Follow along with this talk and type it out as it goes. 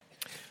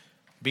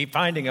Be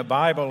finding a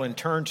Bible and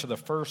turn to the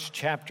first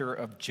chapter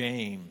of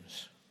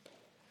James.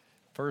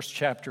 First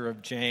chapter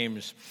of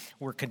James.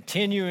 We're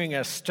continuing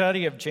a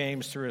study of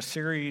James through a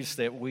series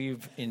that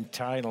we've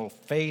entitled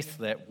Faith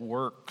That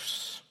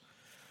Works.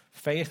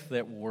 Faith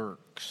That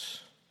Works.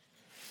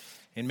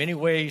 In many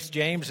ways,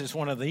 James is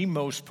one of the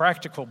most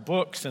practical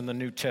books in the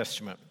New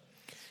Testament.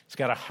 It's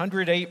got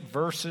 108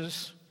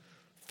 verses,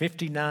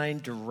 59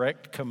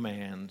 direct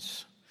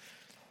commands.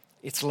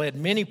 It's led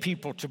many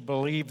people to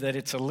believe that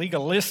it's a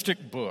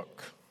legalistic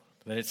book,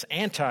 that it's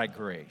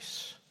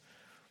anti-grace.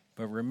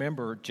 But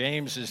remember,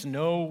 James is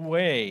no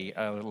way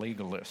a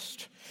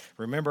legalist.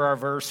 Remember our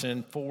verse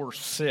in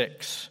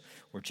 4:6,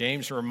 where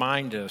James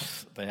reminds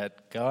us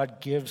that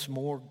God gives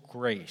more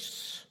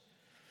grace.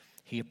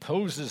 He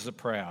opposes the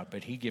proud,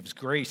 but he gives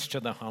grace to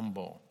the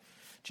humble.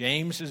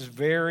 James is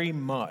very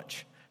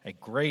much a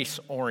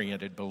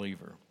grace-oriented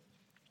believer.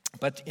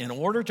 But in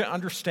order to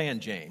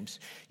understand James,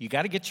 you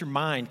got to get your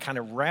mind kind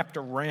of wrapped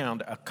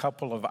around a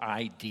couple of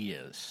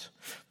ideas.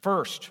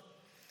 First,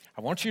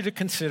 I want you to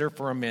consider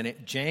for a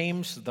minute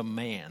James the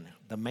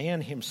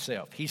man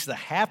himself. He's the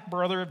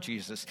half-brother of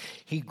Jesus.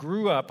 He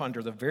grew up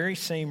under the very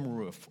same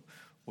roof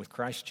with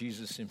Christ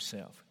Jesus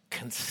himself.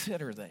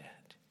 Consider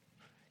that.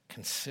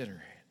 Consider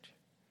it.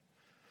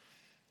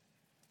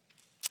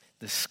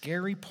 The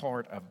scary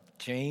part of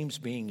James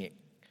being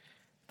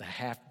the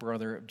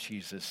half-brother of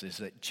Jesus is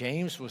that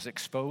James was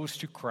exposed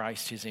to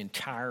Christ his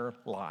entire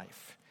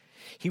life.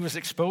 He was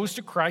exposed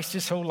to Christ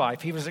his whole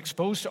life. He was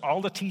exposed to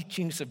all the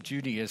teachings of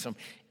Judaism,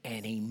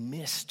 and he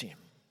missed him.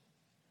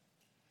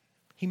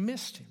 He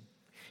missed him.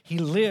 He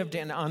lived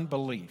in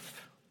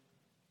unbelief.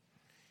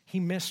 He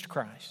missed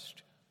Christ.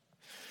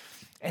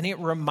 And it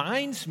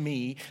reminds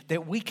me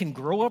that we can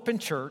grow up in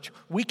church,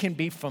 we can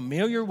be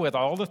familiar with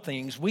all the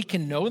things, we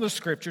can know the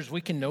scriptures,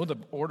 we can know the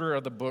order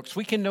of the books,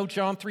 we can know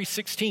John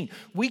 3:16,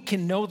 we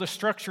can know the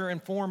structure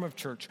and form of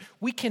church,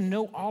 we can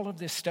know all of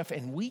this stuff,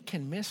 and we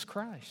can miss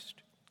Christ.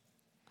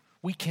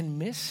 We can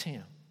miss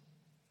him.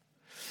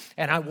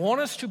 And I want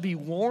us to be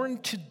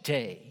warned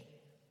today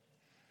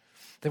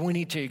that we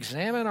need to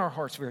examine our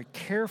hearts very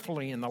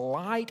carefully in the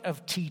light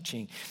of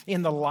teaching,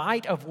 in the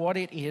light of what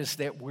it is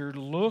that we're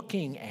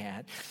looking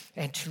at,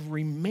 and to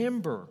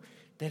remember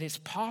that it's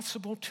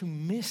possible to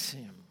miss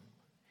him.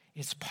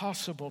 It's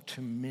possible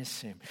to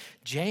miss him.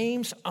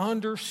 James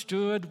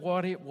understood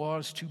what it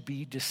was to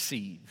be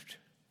deceived.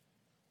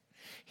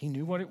 He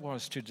knew what it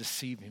was to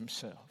deceive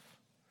himself.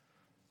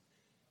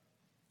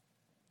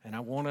 And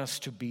I want us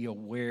to be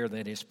aware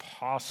that it's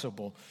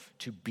possible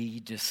to be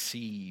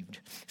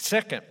deceived.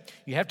 Second,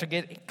 you have to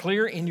get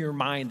clear in your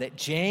mind that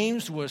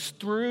James was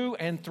through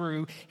and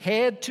through,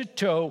 head to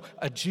toe,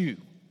 a Jew.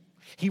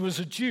 He was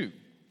a Jew.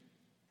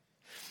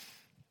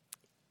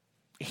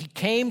 He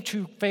came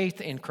to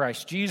faith in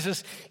Christ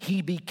Jesus.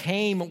 He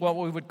became what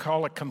we would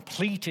call a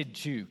completed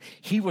Jew.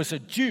 He was a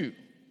Jew.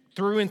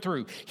 Through and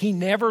through. He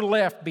never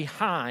left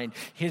behind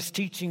his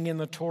teaching in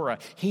the Torah.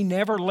 He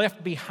never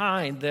left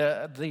behind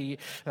the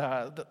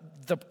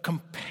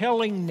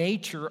compelling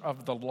nature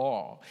of the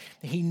law.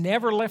 He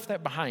never left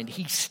that behind.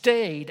 He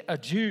stayed a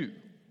Jew.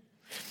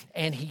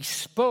 And he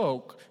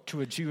spoke to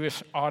a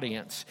Jewish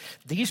audience.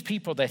 These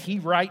people that he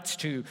writes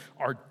to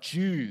are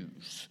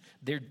Jews.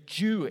 They're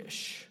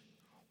Jewish.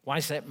 Why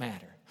does that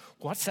matter?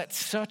 What's that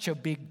such a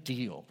big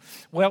deal?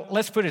 Well,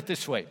 let's put it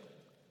this way.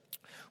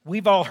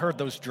 We've all heard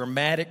those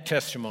dramatic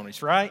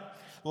testimonies, right?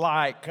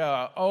 Like,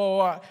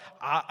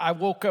 I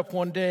woke up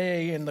one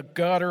day in the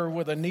gutter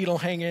with a needle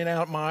hanging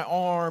out my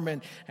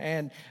arm,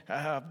 and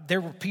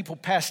there were people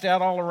passed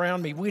out all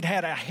around me. We'd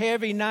had a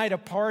heavy night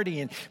of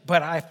partying,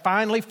 but I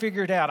finally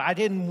figured out I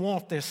didn't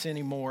want this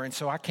anymore, and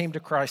so I came to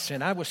Christ,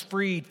 and I was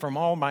freed from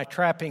all my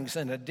trappings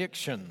and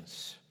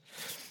addictions.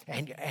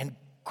 And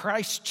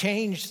Christ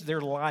changed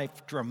their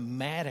life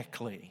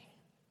dramatically.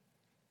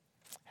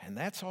 And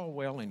that's all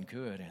well and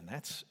good, and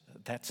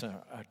that's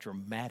a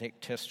dramatic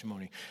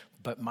testimony.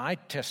 But my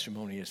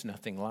testimony is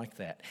nothing like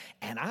that.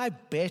 And I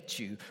bet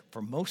you,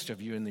 for most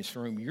of you in this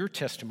room, your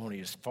testimony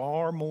is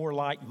far more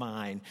like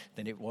mine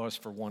than it was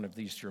for one of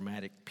these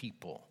dramatic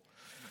people.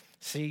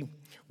 See,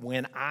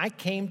 when I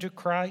came to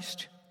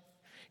Christ,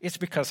 it's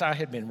because I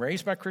had been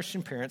raised by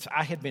Christian parents.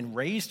 I had been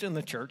raised in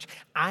the church.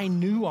 I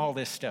knew all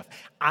this stuff.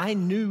 I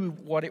knew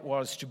what it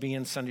was to be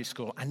in Sunday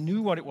school. I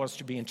knew what it was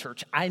to be in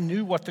church. I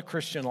knew what the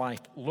Christian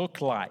life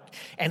looked like.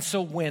 And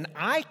so when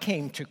I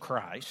came to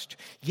Christ,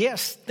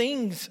 yes,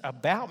 things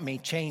about me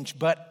changed,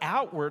 but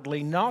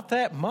outwardly not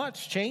that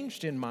much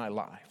changed in my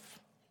life.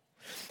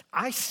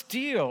 I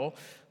still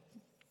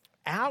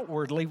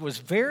outwardly was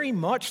very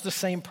much the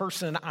same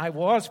person I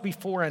was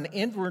before an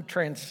inward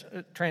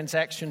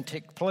transaction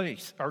took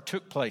place.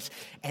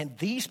 And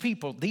these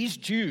people, these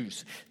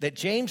Jews that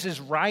James is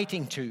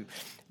writing to,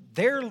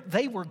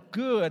 they were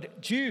good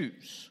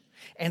Jews.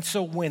 And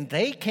so when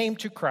they came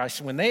to Christ,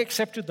 when they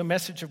accepted the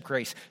message of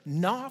grace,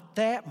 not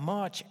that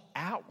much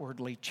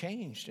outwardly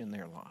changed in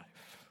their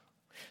life.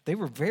 They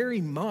were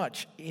very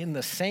much in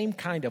the same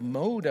kind of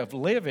mode of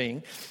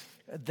living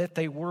that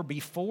they were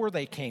before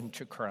they came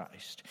to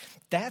Christ.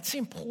 That's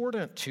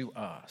important to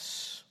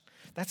us.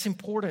 That's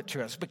important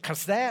to us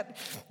because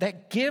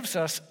that gives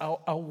us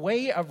a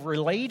way of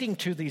relating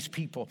to these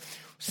people.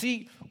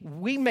 See,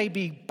 we may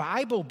be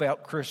Bible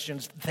Belt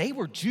Christians. They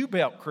were Jew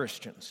Belt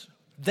Christians.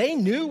 They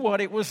knew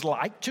what it was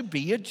like to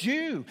be a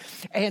Jew.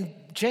 And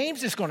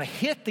James is going to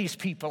hit these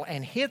people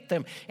and hit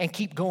them and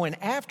keep going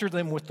after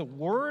them with the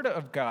Word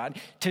of God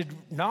to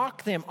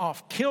knock them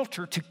off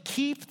kilter, to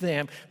keep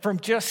them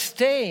from just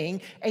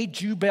staying a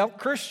Jew Belt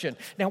Christian.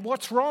 Now,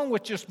 what's wrong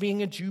with just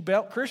being a Jew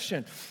Belt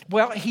Christian?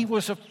 Well, he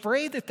was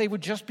afraid that they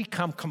would just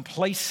become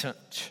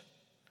complacent.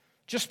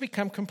 Just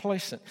become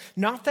complacent.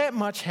 Not that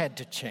much had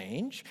to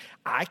change.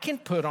 I can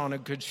put on a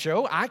good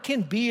show. I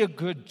can be a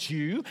good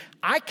Jew.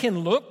 I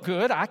can look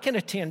good. I can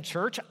attend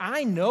church.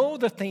 I know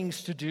the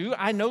things to do.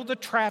 I know the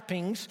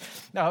trappings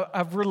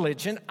of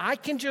religion. I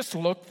can just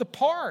look the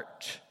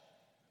part.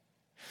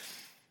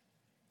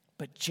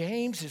 But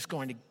James is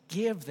going to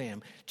give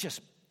them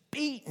just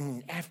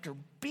beating after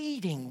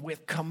beating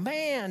with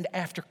command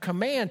after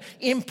command,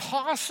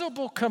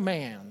 impossible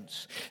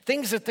commands,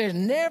 things that they'll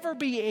never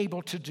be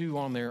able to do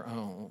on their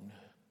own.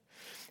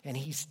 And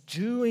he's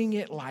doing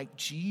it like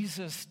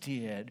Jesus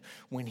did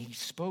when he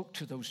spoke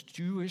to those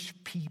Jewish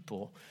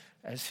people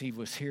as he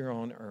was here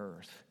on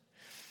earth.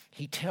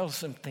 He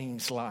tells them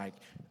things like,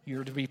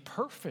 you're to be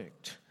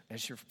perfect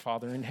as your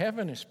Father in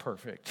heaven is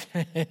perfect.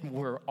 And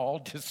we're all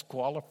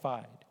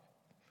disqualified.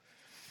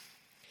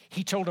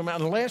 He told them,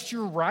 unless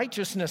your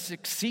righteousness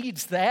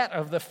exceeds that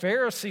of the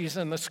Pharisees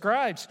and the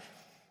scribes,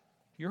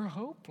 you're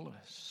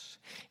hopeless.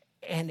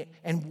 And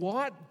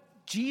what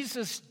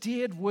Jesus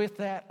did with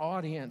that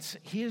audience,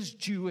 his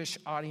Jewish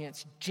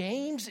audience,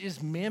 James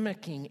is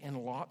mimicking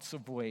in lots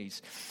of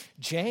ways.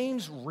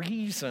 James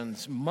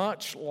reasons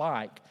much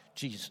like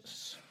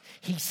Jesus.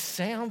 He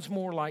sounds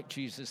more like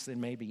Jesus than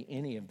maybe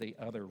any of the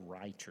other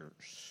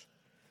writers.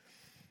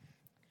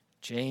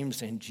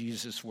 James and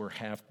Jesus were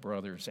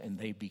half-brothers, and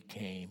they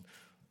became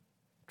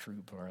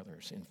true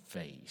brothers in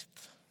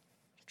faith.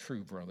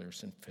 True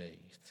brothers in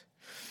faith.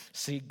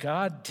 See,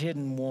 God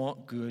didn't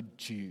want good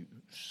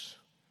Jews.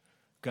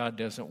 God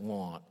doesn't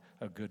want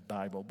a good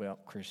Bible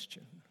Belt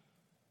Christian.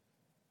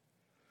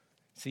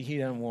 See, he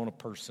doesn't want a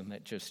person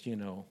that just,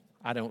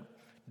 I don't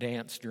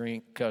dance,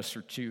 drink, cuss,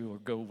 or chew, or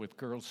go with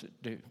girls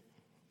that do.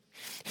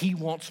 He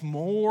wants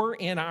more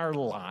in our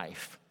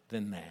life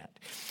than that.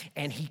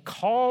 And he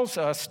calls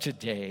us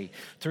today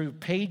through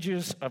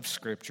pages of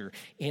Scripture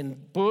in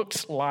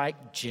books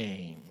like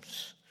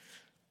James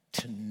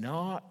to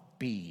not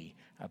be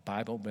a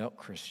Bible Belt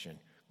Christian.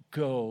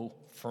 Go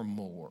for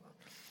more.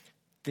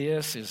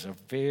 This is a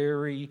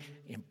very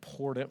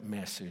important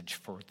message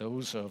for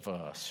those of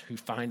us who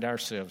find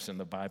ourselves in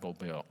the Bible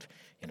Belt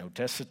in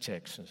Odessa,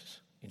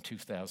 Texas in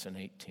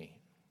 2018.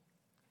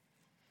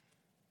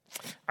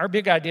 Our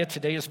big idea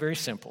today is very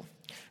simple.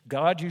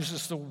 God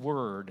uses the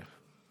Word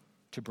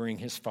to bring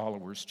his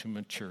followers to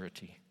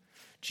maturity.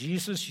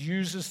 Jesus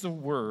uses the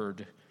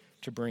Word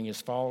to bring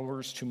his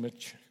followers to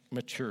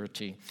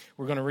maturity.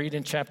 We're going to read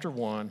in chapter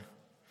 1,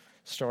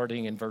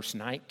 starting in verse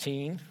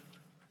 19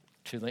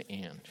 to the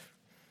end.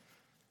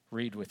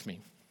 Read with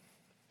me.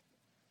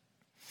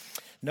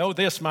 Know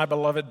this, my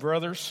beloved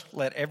brothers,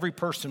 let every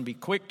person be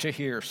quick to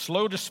hear,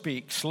 slow to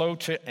speak, slow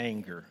to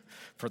anger.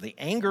 For the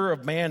anger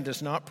of man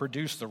does not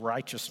produce the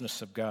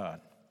righteousness of God.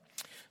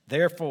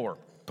 Therefore,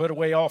 put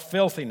away all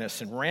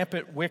filthiness and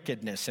rampant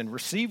wickedness, and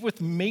receive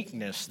with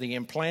meekness the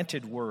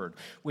implanted word,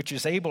 which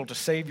is able to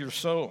save your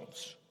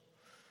souls.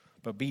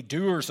 But be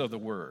doers of the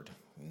word,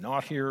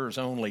 not hearers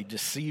only,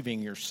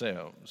 deceiving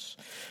yourselves.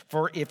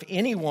 For if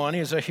anyone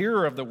is a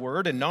hearer of the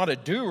word and not a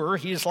doer,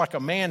 he is like a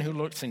man who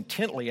looks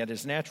intently at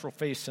his natural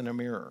face in a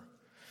mirror.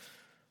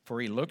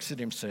 For he looks at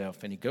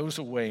himself and he goes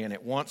away and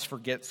at once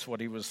forgets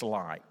what he was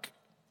like.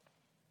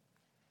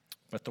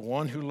 But the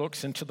one who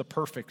looks into the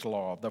perfect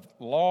law, the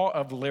law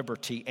of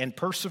liberty, and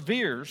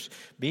perseveres,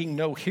 being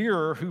no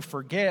hearer who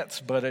forgets,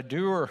 but a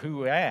doer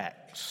who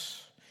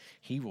acts,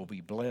 he will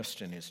be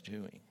blessed in his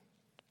doing.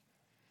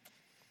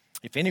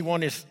 If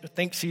anyone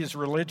thinks he is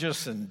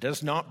religious and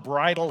does not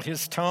bridle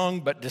his tongue,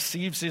 but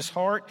deceives his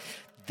heart,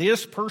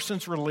 this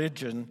person's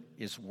religion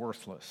is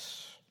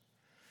worthless.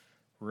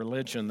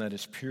 Religion that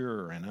is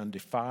pure and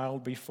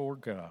undefiled before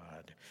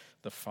God,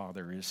 the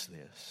Father, is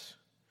this: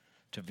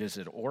 to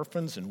visit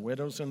orphans and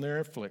widows in their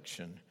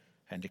affliction,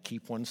 and to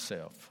keep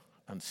oneself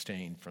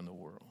unstained from the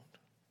world.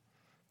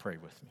 Pray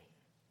with me.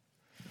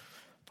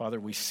 Father,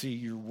 we see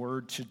your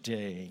word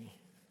today.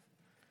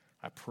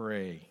 I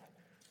pray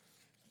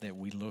that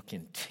we look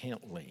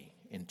intently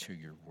into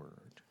your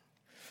word.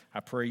 I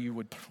pray you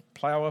would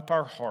plow up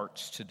our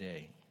hearts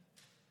today,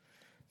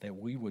 that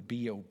we would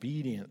be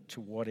obedient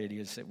to what it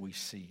is that we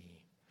see,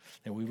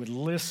 that we would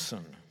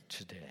listen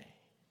today.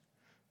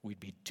 We'd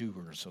be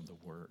doers of the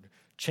word.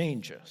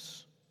 Change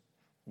us,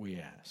 we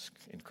ask,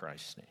 in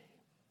Christ's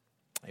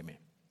name. Amen.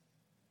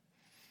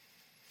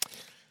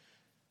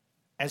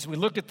 As we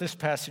look at this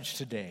passage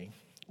today,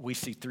 we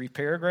see 3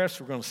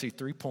 paragraphs. We're going to see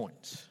 3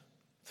 points.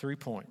 3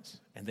 points.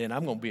 And then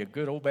I'm going to be a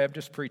good old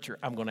Baptist preacher.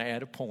 I'm going to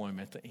add a poem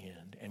at the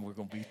end, and we're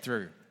going to be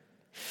through.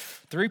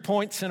 3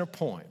 points in a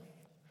poem.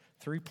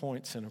 3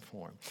 points in a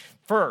poem.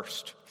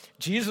 First,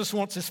 Jesus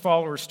wants his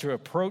followers to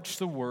approach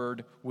the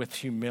word with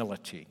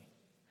humility.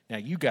 Now,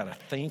 you got to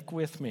think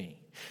with me.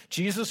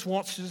 Jesus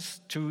wants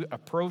us to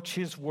approach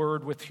his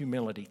word with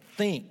humility.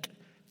 Think.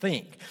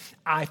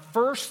 I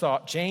first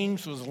thought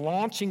James was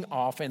launching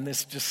off in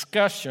this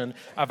discussion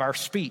of our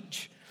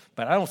speech,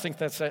 but I don't think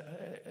that's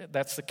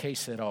the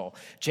case at all.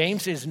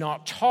 James is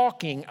not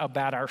talking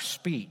about our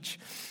speech.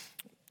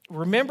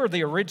 Remember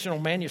the original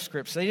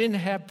manuscripts. They didn't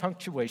have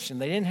punctuation.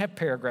 They didn't have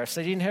paragraphs.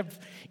 They didn't have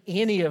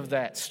any of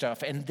that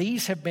stuff. And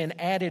these have been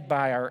added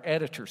by our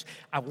editors.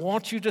 I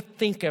want you to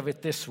think of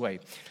it this way.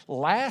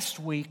 Last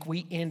week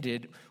we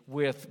ended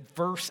with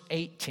verse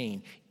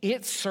 18.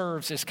 It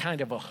serves as kind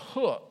of a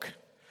hook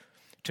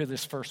to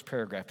this first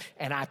paragraph.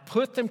 And I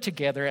put them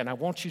together, and I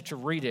want you to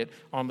read it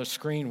on the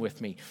screen with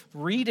me.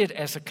 Read it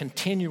as a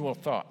continual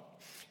thought.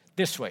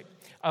 This way.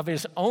 Of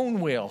his own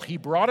will, he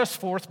brought us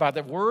forth by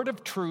the word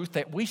of truth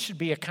that we should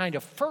be a kind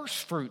of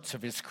first fruits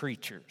of his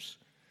creatures.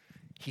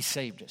 He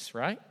saved us,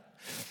 right?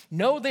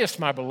 Know this,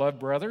 my beloved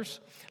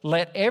brothers.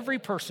 Let every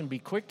person be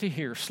quick to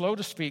hear, slow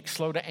to speak,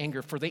 slow to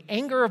anger. For the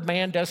anger of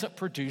man doesn't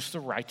produce the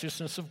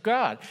righteousness of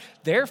God.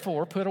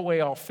 Therefore, put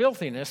away all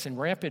filthiness and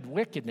rampant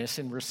wickedness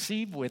and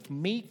receive with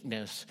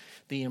meekness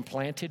the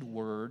implanted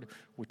word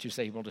which is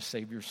able to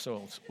save your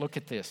souls. Look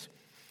at this.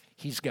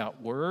 He's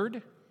got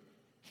word.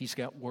 He's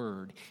got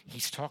word.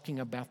 He's talking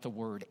about the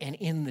word. And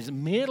in the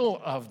middle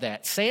of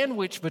that,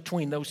 sandwiched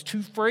between those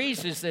two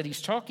phrases that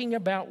he's talking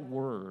about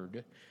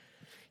word,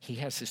 he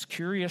has this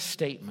curious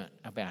statement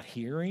about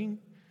hearing,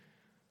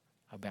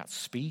 about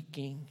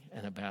speaking,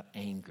 and about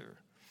anger.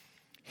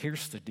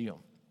 Here's the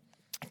deal.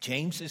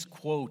 James is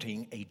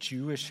quoting a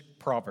Jewish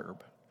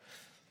proverb.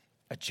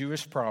 A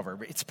Jewish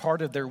proverb. It's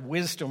part of their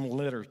wisdom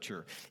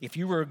literature. If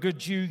you were a good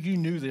Jew, you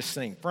knew this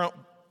thing. Front,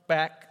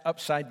 back,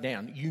 upside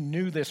down. You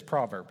knew this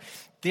proverb.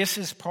 This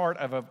is part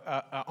of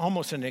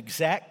almost an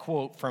exact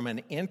quote from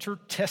an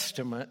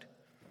intertestament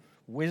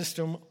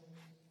wisdom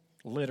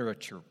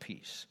literature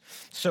piece.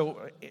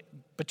 So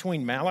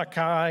between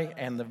Malachi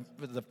and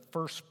the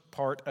first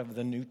part of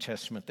the New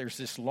Testament, there's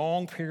this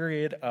long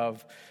period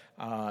of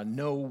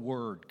no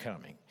word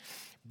coming.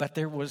 But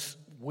there was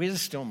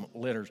wisdom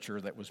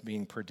literature that was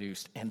being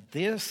produced. And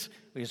this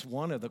is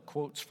one of the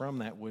quotes from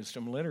that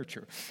wisdom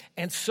literature.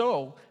 And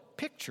so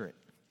picture it.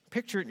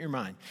 Picture it in your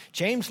mind.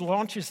 James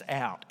launches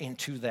out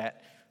into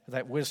that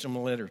wisdom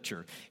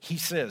literature. He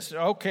says,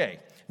 okay,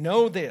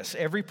 know this.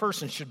 Every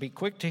person should be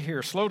quick to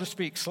hear, slow to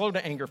speak, slow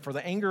to anger, for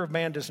the anger of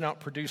man does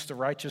not produce the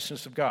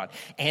righteousness of God.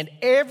 And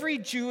every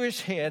Jewish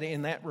head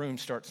in that room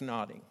starts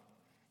nodding.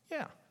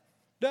 Yeah,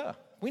 duh.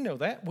 We know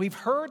that. We've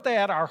heard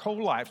that our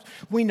whole lives.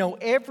 We know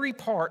every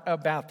part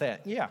about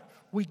that. Yeah,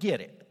 we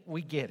get it.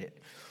 We get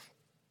it.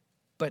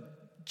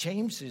 But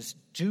James is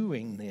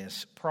doing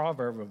this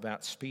proverb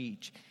about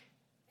speech,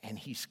 and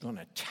he's going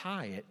to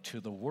tie it to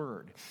the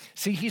word.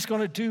 See, he's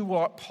going to do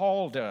what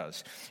Paul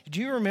does. Do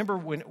you remember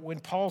when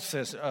Paul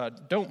says,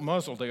 don't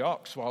muzzle the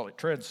ox while it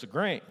treads the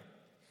grain?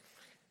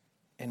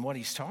 And what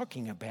he's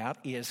talking about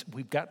is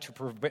we've got to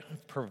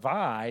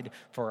provide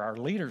for our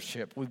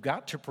leadership. We've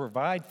got to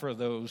provide for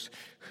those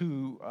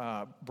who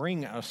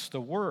bring us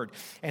the word.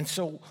 And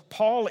so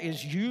Paul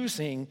is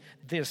using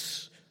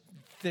this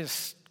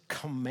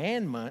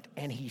commandment,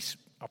 and he's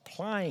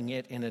applying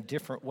it in a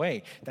different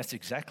way. That's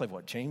exactly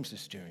what James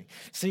is doing.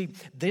 See,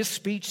 this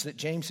speech that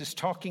James is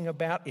talking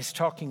about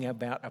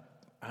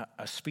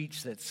a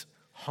speech that's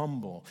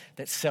humble,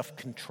 that's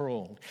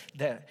self-controlled,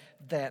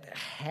 that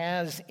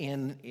has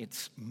in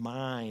its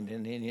mind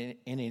and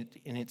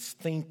in its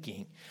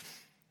thinking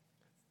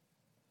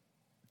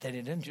that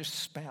it doesn't just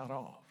spout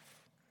off,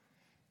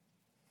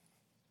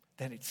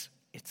 that it's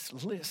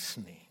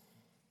listening,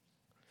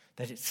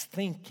 that it's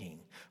thinking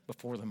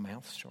before the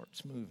mouth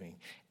starts moving.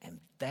 And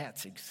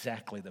that's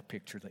exactly the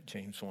picture that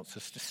James wants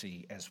us to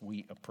see as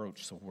we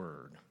approach the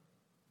word.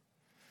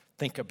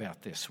 Think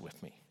about this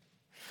with me.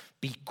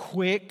 Be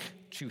quick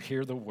to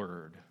hear the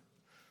word.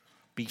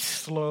 Be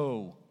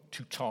slow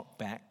to talk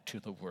back to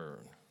the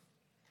word.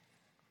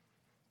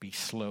 Be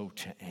slow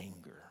to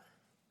anger.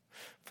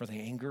 For the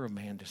anger of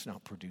man does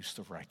not produce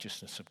the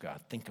righteousness of God.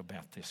 Think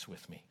about this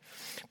with me.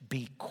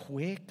 Be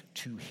quick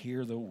to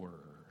hear the word.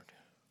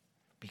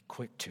 Be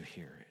quick to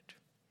hear it.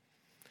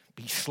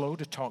 Be slow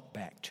to talk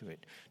back to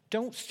it.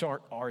 Don't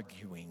start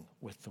arguing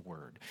with the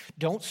word.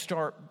 Don't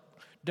start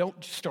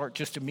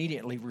just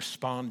immediately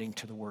responding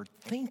to the word.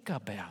 Think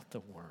about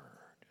the word.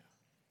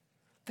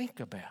 Think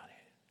about it.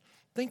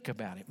 Think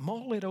about it.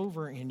 Mull it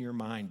over in your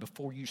mind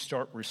before you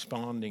start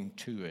responding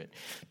to it.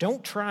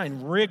 Don't try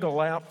and wriggle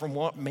out from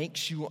what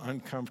makes you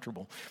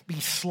uncomfortable. Be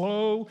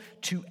slow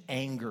to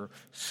anger,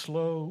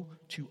 slow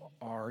to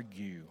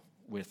argue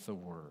with the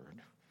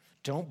word.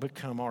 Don't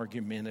become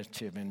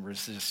argumentative and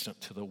resistant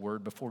to the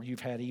word before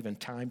you've had even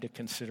time to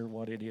consider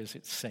what it is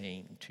it's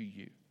saying to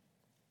you.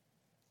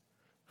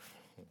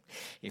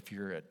 If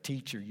you're a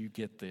teacher, you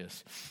get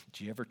this.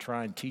 Do you ever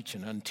try and teach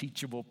an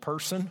unteachable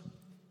person?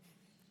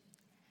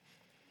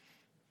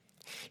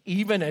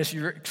 Even as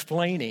you're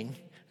explaining,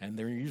 and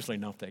they're usually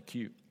not that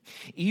cute,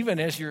 even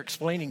as you're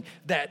explaining,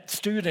 that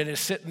student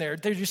is sitting there,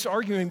 they're just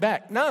arguing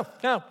back. No.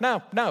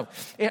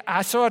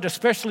 I saw it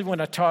especially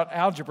when I taught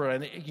algebra.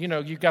 And,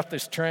 you got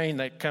this train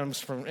that comes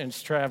from, and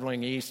it's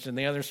traveling east, and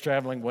the other's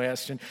traveling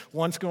west, and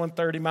one's going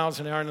 30 miles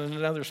an hour, and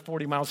another's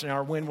 40 miles an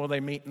hour. When will they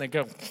meet? And they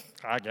go,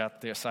 I got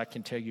this. I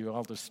can tell you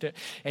all the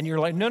steps. And you're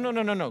like,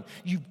 no.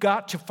 You've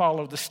got to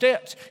follow the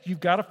steps.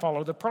 You've got to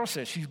follow the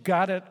process. You've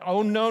got to,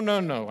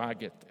 no. I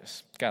get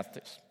this. Got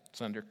this.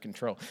 It's under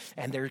control.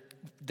 And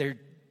they're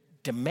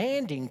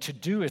demanding to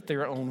do it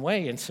their own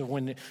way. And so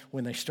when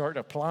they start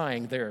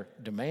applying their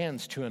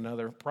demands to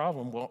another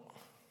problem, well,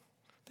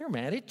 they're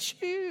mad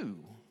at you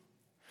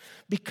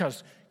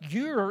because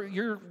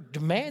you're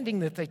demanding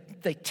that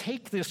they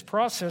take this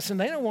process, and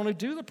they don't want to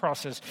do the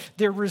process.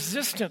 They're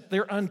resistant.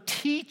 They're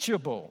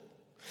unteachable.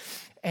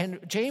 And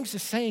James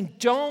is saying,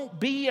 don't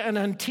be an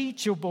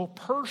unteachable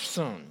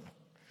person.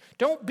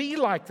 Don't be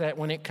like that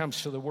when it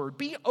comes to the word.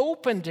 Be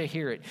open to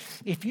hear it.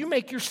 If you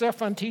make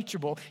yourself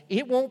unteachable,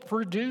 it won't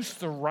produce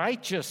the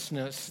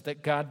righteousness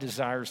that God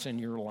desires in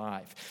your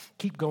life.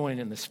 Keep going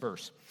in this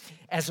verse.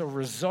 As a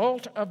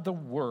result of the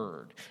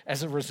word,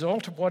 as a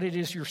result of what it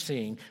is you're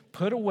seeing,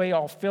 put away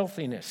all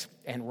filthiness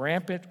and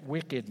rampant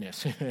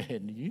wickedness.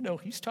 And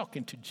he's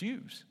talking to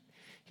Jews.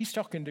 He's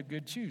talking to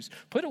good Jews.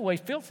 Put away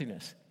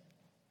filthiness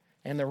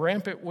and the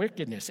rampant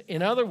wickedness.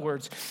 In other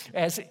words,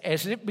 as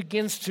it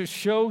begins to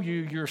show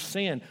you your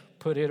sin,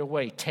 put it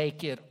away.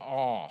 Take it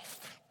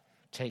off.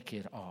 Take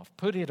it off.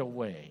 Put it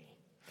away.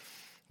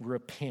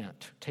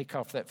 Repent. Take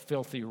off that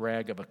filthy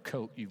rag of a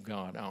coat you've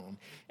got on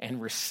and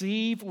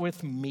receive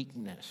with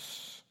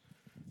meekness,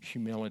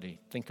 humility.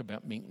 Think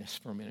about meekness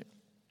for a minute.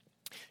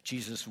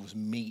 Jesus was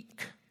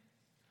meek.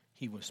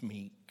 He was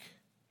meek.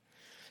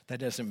 That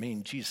doesn't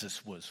mean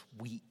Jesus was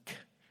weak.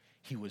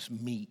 He was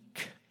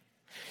meek.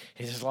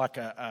 He's like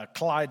a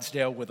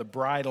Clydesdale with a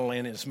bridle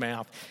in his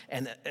mouth.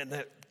 And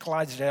that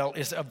Clydesdale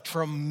is of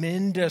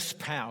tremendous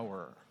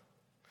power.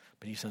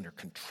 But he's under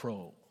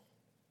control.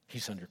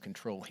 He's under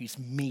control. He's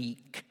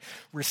meek.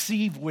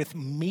 Receive with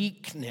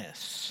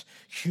meekness,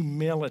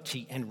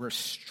 humility, and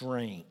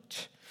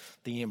restraint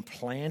the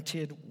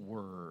implanted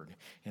word.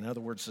 In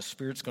other words, the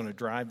Spirit's going to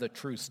drive the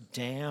truth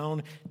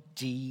down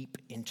deep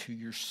into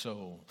your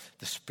soul.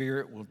 The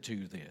Spirit will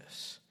do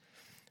this.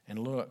 And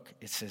look,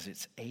 it says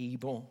it's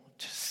able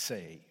to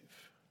save.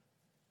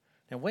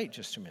 Now wait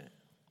just a minute.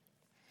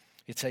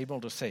 It's able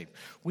to save.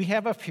 We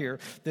have up here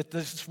that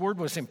this word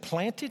was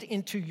implanted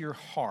into your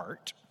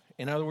heart.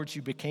 In other words,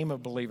 you became a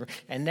believer.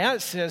 And now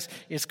it says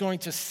it's going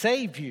to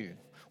save you.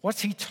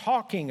 What's he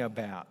talking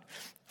about?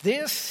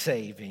 This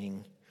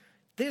saving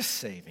is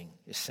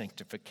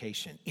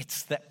sanctification.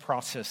 It's that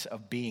process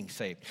of being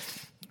saved.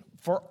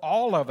 For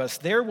all of us,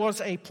 there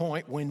was a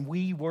point when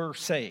we were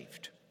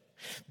saved.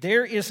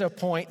 There is a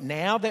point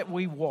now that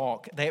we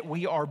walk that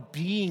we are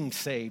being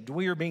saved.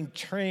 We are being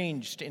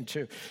changed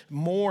into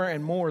more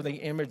and more the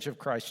image of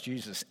Christ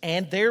Jesus.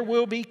 And there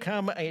will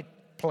become a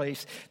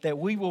place that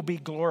we will be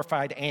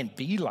glorified and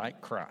be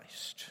like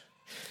Christ.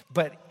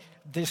 But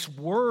this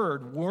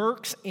word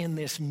works in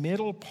this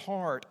middle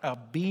part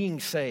of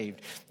being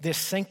saved, this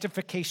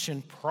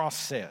sanctification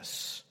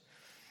process.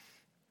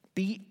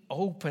 Be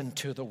open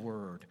to the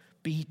word.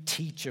 Be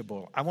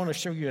teachable. I want to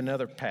show you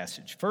another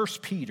passage. 1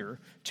 Peter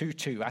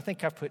 2:2. I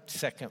think I put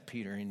 2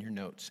 Peter in your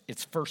notes.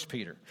 It's 1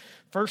 Peter.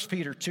 1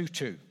 Peter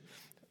 2:2.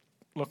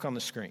 Look on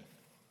the screen.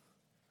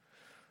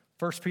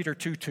 1 Peter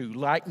 2:2.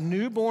 Like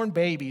newborn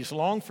babies,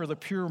 long for the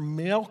pure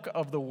milk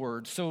of the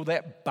word, so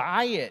that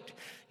by it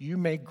you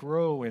may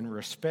grow in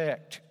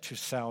respect to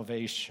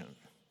salvation.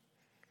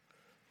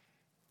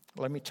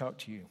 Let me talk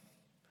to you.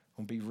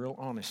 I'll be real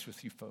honest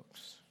with you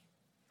folks.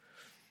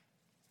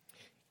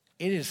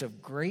 It is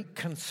of great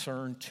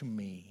concern to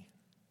me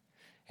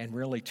and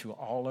really to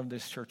all of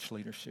this church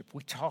leadership.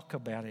 We talk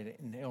about it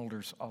in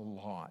elders a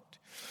lot,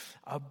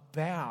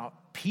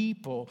 about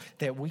people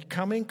that we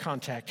come in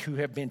contact who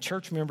have been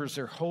church members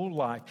their whole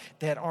life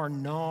that are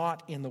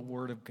not in the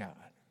Word of God.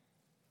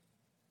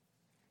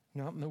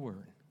 Not in the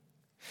Word.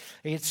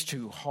 It's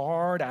too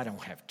hard. I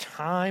don't have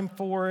time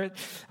for it.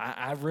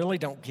 I really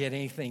don't get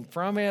anything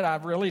from it. I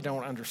really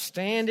don't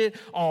understand it.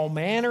 All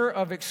manner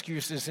of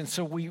excuses. And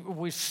so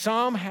we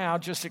somehow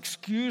just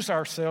excuse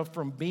ourselves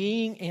from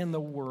being in the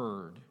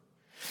Word.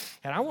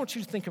 And I want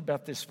you to think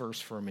about this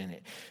verse for a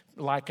minute.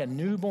 Like a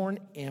newborn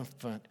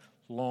infant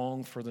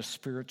long for the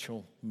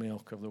spiritual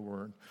milk of the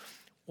Word.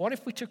 What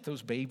if we took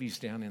those babies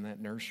down in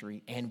that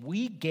nursery and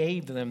we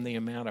gave them the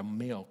amount of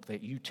milk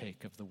that you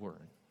take of the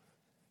Word?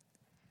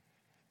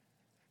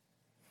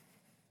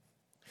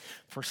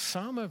 For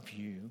some of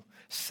you,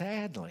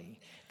 sadly,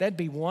 that'd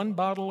be 1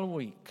 bottle a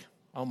week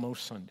on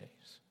most Sundays.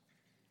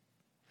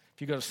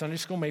 If you go to Sunday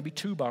school, maybe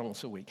 2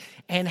 bottles a week.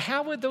 And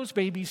how would those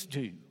babies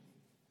do?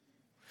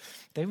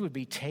 They would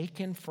be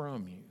taken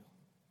from you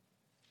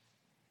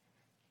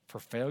for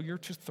failure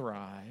to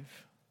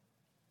thrive,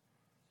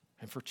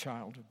 and for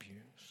child abuse.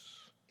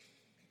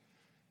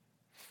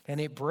 And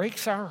it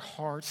breaks our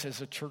hearts as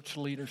a church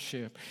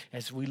leadership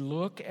as we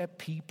look at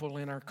people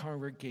in our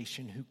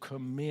congregation who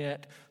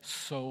commit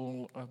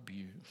soul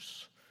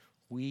abuse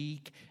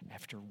week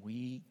after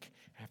week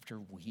after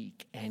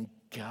week. And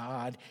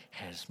God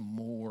has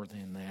more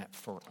than that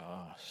for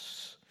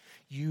us.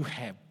 You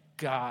have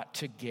got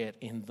to get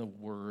in the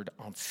Word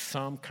on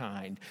some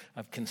kind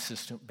of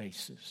consistent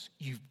basis.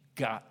 You've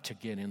got to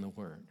get in the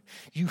Word.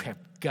 You have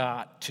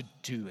got to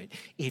do it.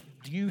 If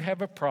you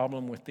have a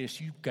problem with this,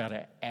 you've got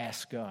to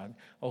ask God.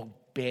 Oh,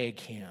 beg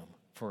Him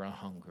for a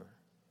hunger.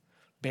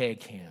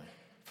 Beg Him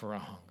for a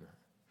hunger.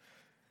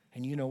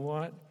 And you know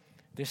what?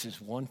 This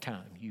is one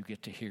time you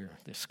get to hear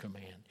this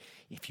command.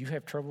 If you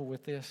have trouble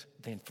with this,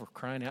 then for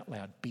crying out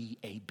loud, be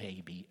a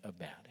baby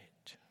about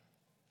it.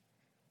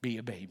 Be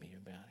a baby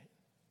about it.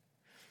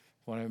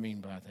 What do I mean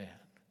by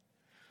that?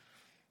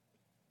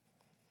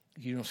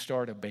 You don't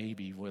start a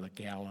baby with a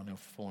gallon of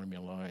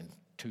formula and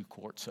 2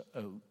 quarts of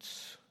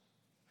oats.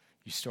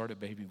 You start a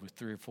baby with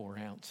 3 or 4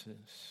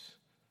 ounces,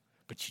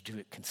 but you do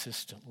it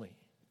consistently.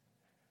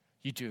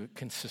 You do it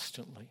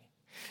consistently.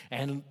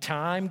 And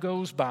time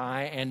goes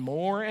by, and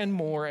more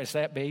as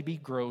that baby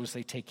grows,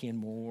 they take in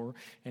more,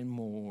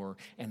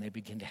 and they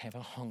begin to have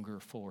a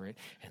hunger for it,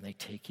 and they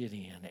take it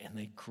in, and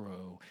they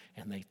grow,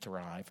 and they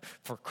thrive.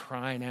 For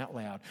crying out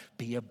loud,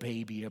 be a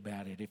baby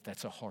about it if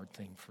that's a hard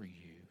thing for you.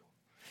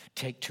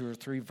 Take 2 or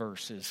 3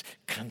 verses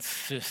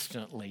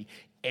consistently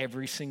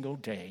every single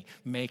day.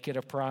 Make it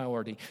a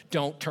priority.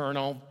 Don't turn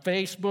on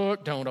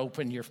Facebook. Don't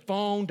open your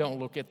phone. Don't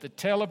look at the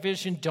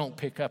television. Don't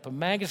pick up a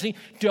magazine.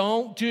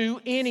 Don't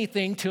do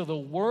anything till the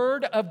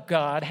Word of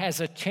God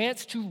has a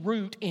chance to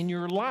root in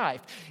your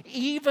life,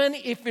 even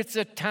if it's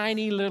a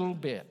tiny little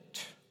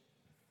bit.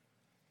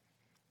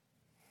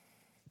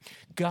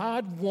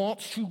 God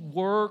wants to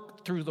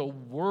work through the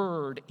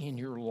Word in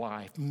your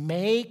life.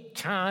 Make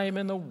time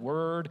in the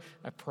Word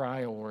a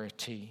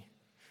priority.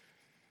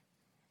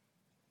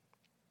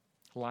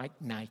 Like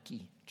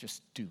Nike,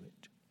 just do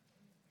it.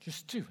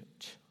 Just do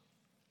it.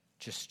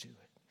 Just do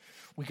it.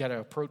 We got to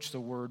approach the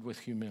Word with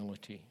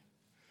humility.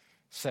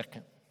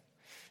 Second,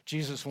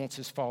 Jesus wants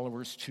His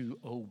followers to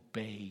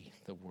obey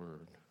the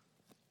Word.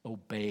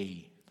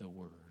 Obey the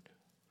Word.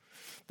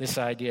 This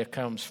idea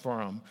comes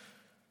from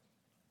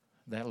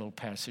that little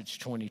passage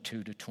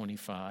 22 to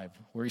 25,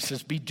 where He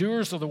says, be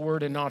doers of the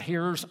Word and not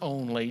hearers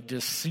only,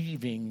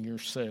 deceiving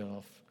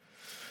yourself.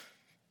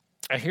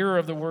 A hearer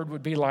of the Word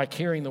would be like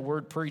hearing the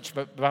Word preached,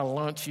 but by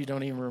lunch you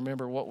don't even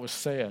remember what was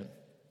said.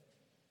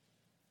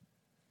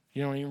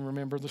 You don't even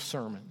remember the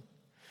sermon.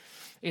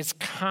 It's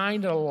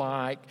kind of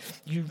like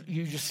you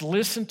just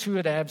listen to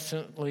it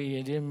absently.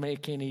 It didn't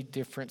make any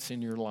difference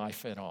in your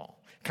life at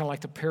all. Kind of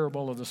like the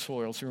parable of the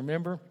soils. You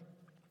remember?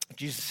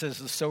 Jesus says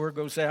the sower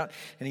goes out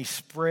and he's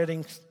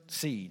spreading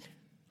seed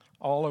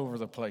all over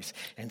the place.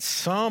 And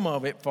some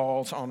of it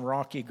falls on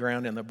rocky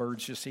ground and the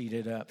birds just eat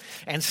it up.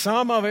 And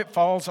some of it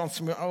falls on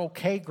some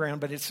okay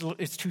ground, but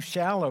it's too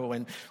shallow.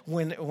 And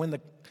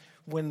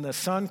when the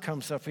sun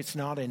comes up, it's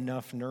not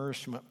enough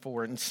nourishment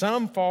for it. And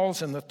some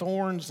falls and the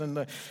thorns and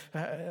the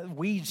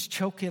weeds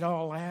choke it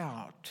all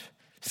out.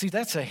 See,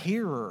 that's a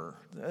hearer.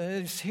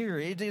 It's here.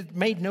 It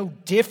made no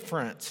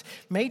difference.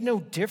 Made no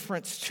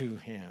difference to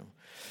him.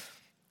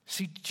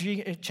 See,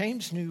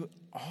 James knew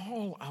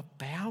all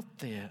about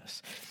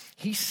this.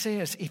 He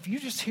says, if you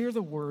just hear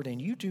the word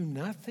and you do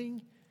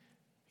nothing,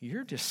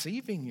 you're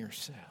deceiving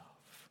yourself.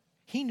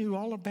 He knew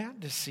all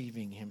about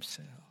deceiving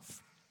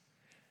himself.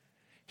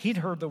 He'd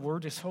heard the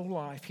word his whole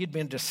life. He'd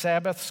been to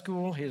Sabbath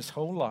school his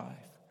whole life.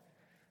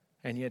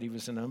 And yet he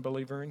was an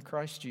unbeliever in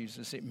Christ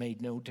Jesus. It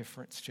made no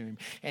difference to him.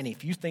 And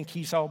if you think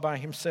he's all by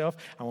himself,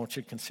 I want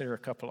you to consider a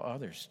couple of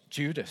others.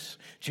 Judas.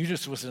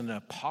 Judas was an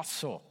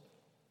apostle.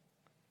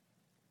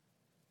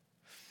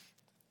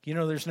 You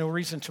know, there's no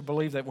reason to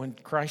believe that when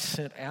Christ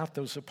sent out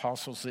those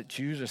apostles that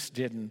Judas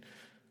didn't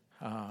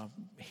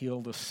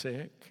heal the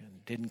sick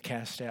and didn't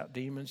cast out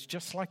demons,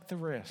 just like the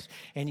rest.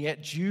 And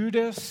yet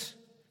Judas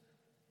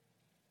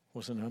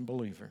was an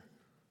unbeliever.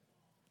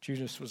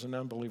 Judas was an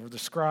unbeliever. The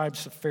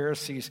scribes, the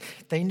Pharisees,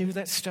 they knew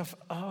that stuff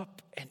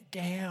up and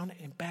down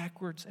and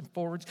backwards and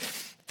forwards.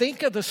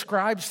 Think of the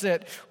scribes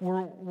that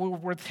were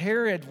with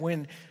Herod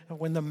when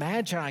the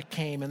Magi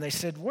came and they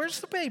said,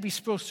 where's the baby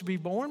supposed to be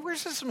born?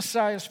 Where's this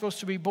Messiah supposed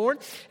to be born?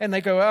 And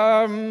they go,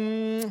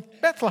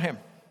 Bethlehem.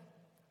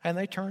 And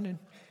they turn and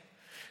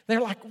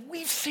they're like,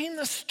 we've seen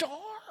the star.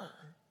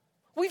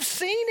 We've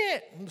seen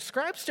it. And the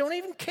scribes don't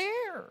even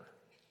care.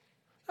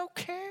 Don't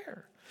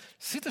care.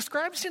 See, the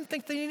scribes didn't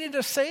think they needed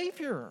a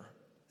savior.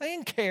 They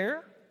didn't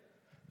care.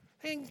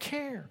 They didn't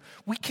care.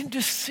 We can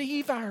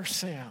deceive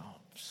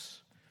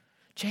ourselves.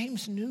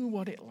 James knew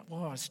what it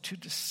was to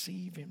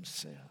deceive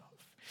himself.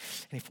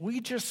 And if we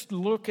just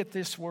look at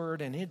this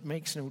word and it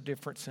makes no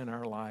difference in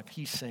our life,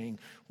 he's saying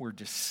we're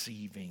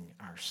deceiving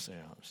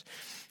ourselves.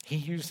 He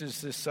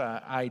uses this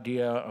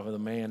idea of the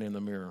man in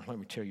the mirror. Let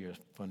me tell you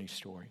a funny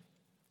story.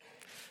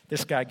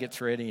 This guy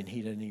gets ready and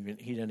he doesn't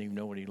even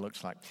know what he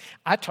looks like.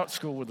 I taught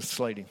school with this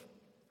lady.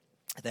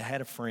 that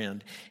had a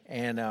friend,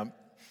 and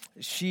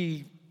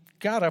she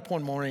got up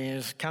one morning. It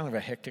was kind of a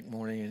hectic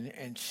morning,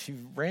 and she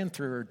ran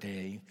through her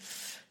day,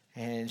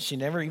 and she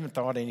never even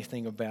thought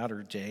anything about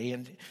her day.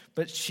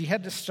 But she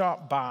had to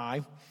stop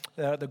by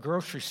the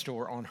grocery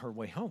store on her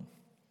way home.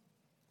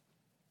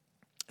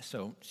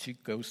 So she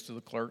goes to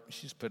the clerk.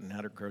 She's putting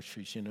out her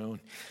groceries, and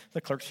the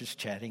clerk's just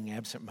chatting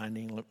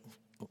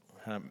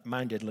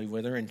absent-mindedly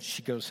with her, and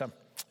she goes,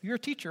 "You're a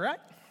teacher, right?"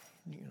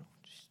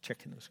 She's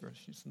checking those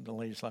groceries, and the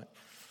lady's like,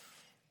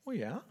 "Well,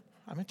 yeah,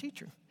 I'm a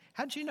teacher."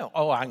 "How'd you know?"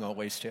 "Oh, I can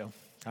always tell.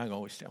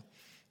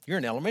 You're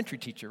an elementary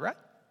teacher, right?"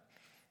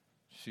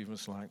 She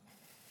was like,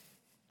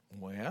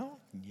 "Well,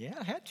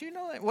 yeah, how'd you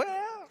know that?"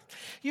 "Well,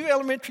 you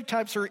elementary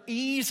types are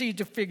easy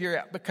to figure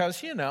out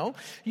because,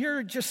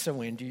 you're just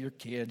so into your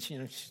kids.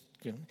 You're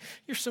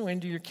so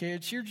into your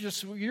kids.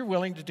 You're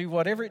willing to do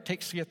whatever it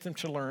takes to get them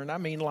to learn. I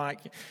mean, like,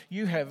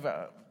 you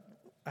have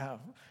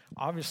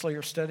obviously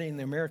are studying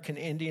the American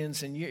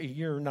Indians, and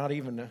you're not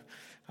even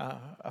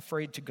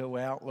afraid to go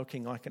out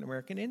looking like an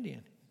American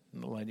Indian."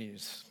 And the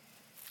lady's,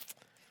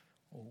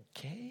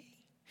 "Okay."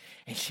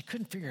 And she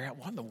couldn't figure out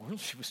what in the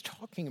world she was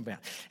talking about.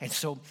 And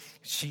so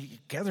she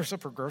gathers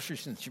up her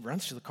groceries and she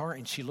runs to the car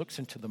and she looks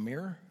into the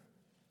mirror.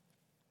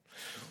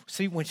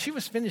 See, when she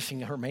was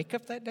finishing her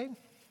makeup that day,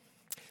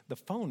 the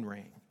phone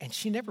rang and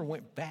she never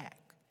went back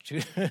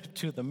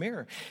to the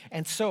mirror.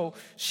 And so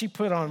she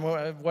put on,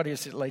 what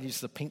is it, ladies,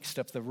 the pink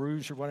stuff, the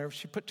rouge or whatever.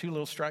 She put 2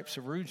 little stripes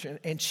of rouge in,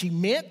 and she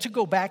meant to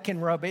go back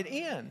and rub it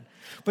in.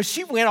 But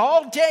she went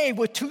all day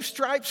with 2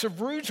 stripes of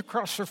rouge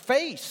across her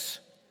face.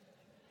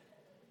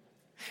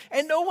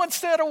 And no one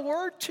said a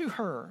word to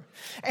her.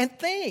 And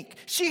think,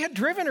 she had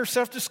driven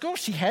herself to school.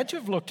 She had to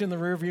have looked in the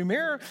rearview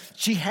mirror.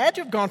 She had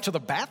to have gone to the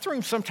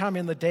bathroom sometime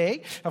in the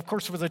day. Of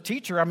course, with a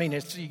teacher,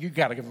 you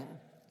got to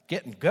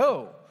get and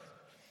go.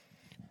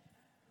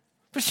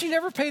 But she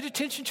never paid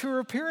attention to her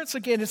appearance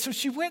again. And so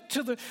she went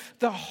to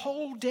the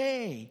whole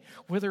day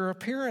with her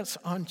appearance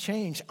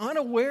unchanged,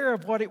 unaware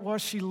of what it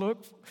was she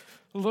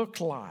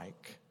looked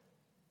like.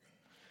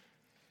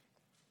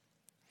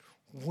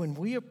 When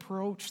we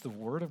approach the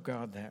Word of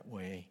God that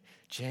way,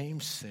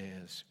 James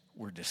says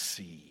we're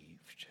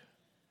deceived.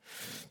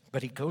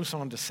 But he goes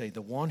on to say,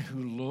 the one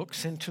who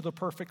looks into the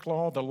perfect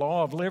law, the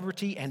law of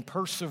liberty, and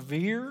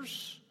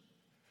perseveres.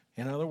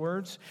 In other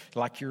words,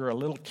 like you're a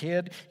little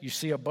kid, you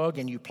see a bug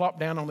and you plop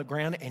down on the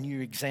ground and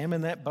you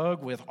examine that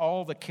bug with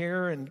all the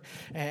care and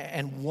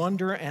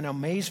wonder and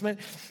amazement.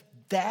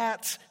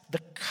 That's the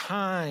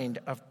kind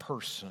of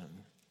person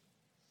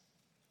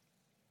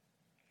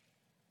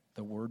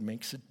the Word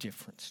makes a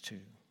difference to.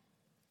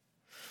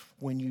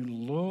 When you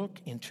look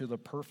into the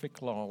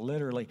perfect law,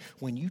 literally,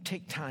 when you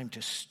take time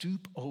to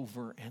stoop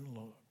over and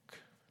look,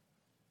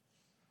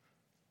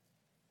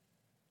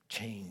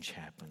 change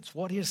happens.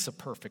 What is the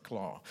perfect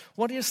law?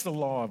 What is the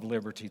law of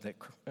liberty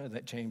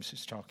that James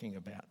is talking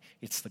about?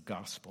 It's the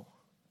gospel.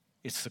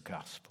 It's the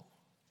gospel.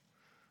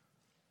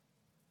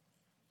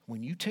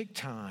 When you take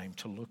time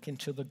to look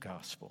into the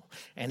gospel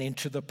and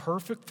into the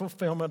perfect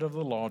fulfillment of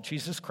the law,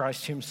 Jesus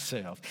Christ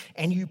himself,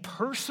 and you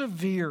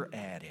persevere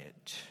at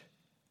it,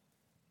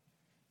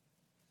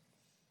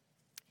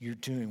 you're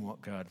doing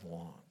what God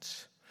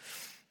wants.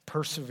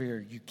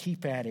 Persevere, you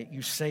keep at it,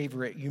 you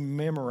savor it, you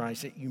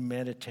memorize it, you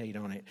meditate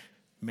on it.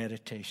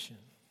 Meditation.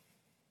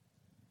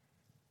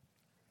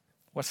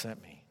 What's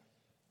that mean?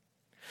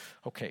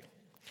 Okay,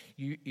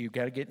 you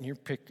got to get in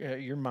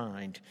your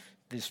mind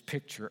this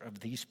picture of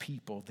these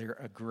people. They're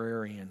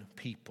agrarian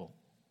people.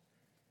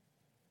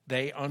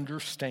 They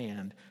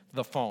understand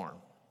the farm.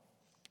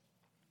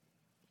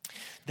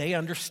 They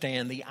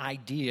understand the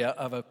idea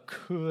of a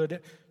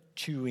cud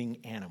chewing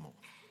animal.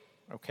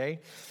 Okay?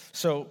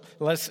 So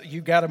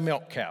you got a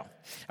milk cow.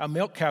 A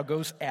milk cow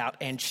goes out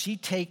and she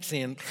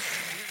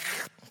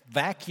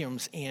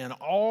vacuums in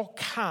all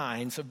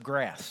kinds of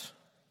grass.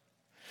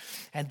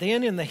 And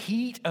then in the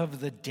heat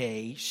of the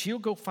day, she'll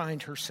go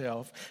find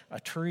herself a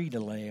tree to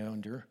lay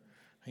under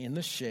in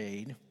the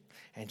shade,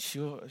 and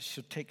she'll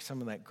take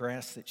some of that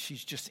grass that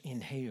she's just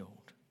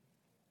inhaled,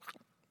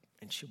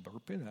 and she'll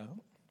burp it out,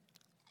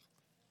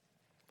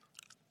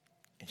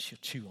 and she'll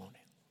chew on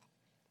it.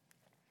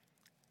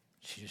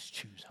 She just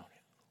chews on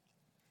it.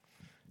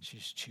 She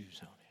just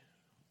chews on it.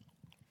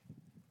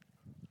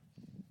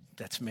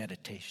 That's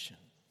meditation.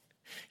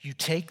 You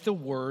take the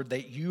word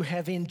that you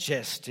have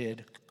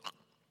ingested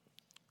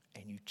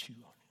and you chew on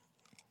it.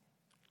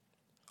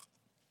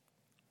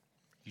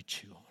 You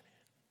chew on it.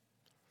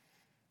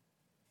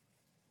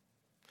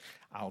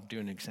 I'll do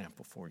an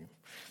example for you.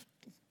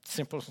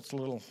 Simplest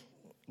little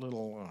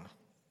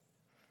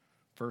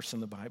verse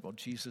in the Bible.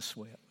 Jesus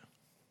wept.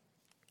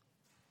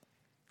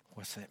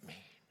 What's that mean?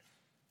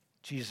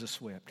 Jesus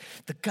wept.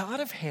 The God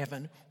of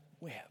heaven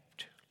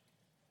wept.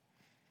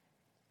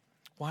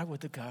 Why would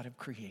the God of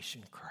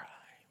creation cry?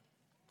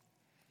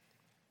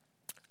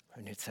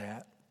 And it's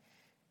at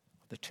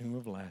the tomb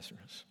of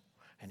Lazarus,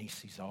 and he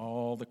sees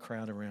all the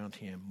crowd around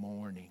him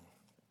mourning.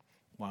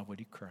 Why would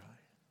he cry?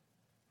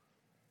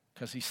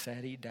 Because he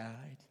said he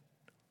died?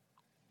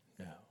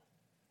 No.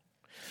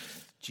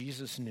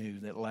 Jesus knew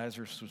that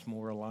Lazarus was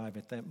more alive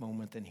at that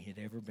moment than he had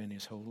ever been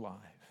his whole life.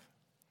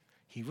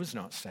 He was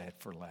not sad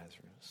for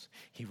Lazarus.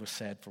 He was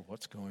sad for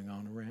what's going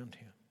on around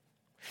him.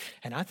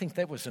 And I think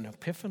that was an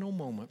epiphanal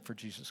moment for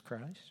Jesus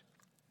Christ,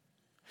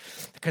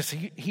 because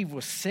he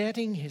was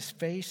setting his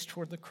face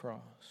toward the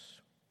cross,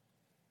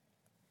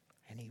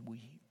 and he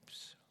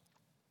weeps.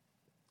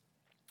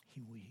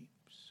 He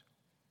weeps.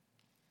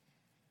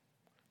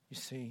 You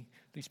see,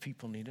 these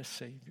people need a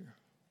Savior,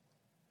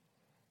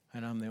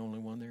 and I'm the only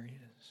one there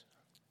is.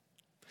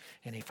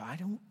 And if I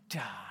don't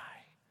die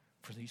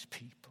for these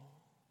people,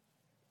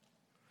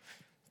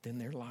 then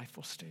their life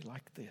will stay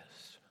like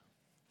this.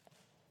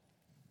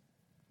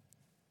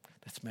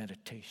 That's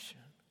meditation.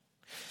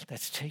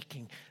 That's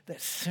taking that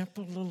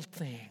simple little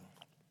thing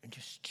and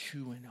just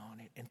chewing on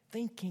it and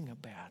thinking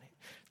about it.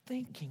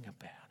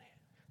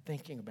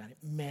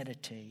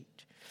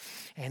 Meditate.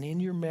 And in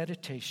your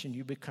meditation,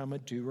 you become a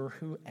doer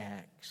who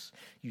acts.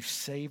 You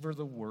savor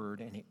the word,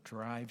 and it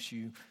drives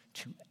you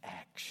to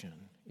action.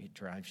 It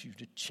drives you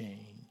to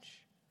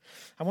change.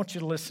 I want you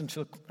to listen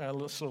to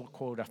this little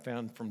quote I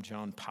found from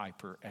John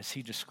Piper as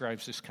he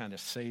describes this kind of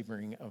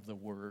savoring of the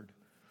word.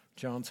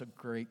 John's a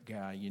great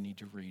guy. You need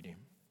to read him.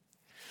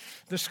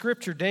 The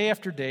scripture day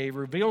after day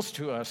reveals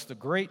to us the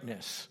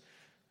greatness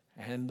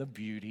and the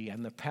beauty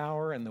and the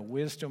power and the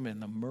wisdom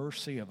and the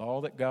mercy of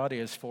all that God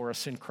is for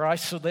us in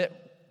Christ, so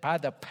that by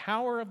the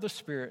power of the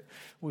Spirit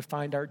we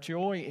find our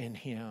joy in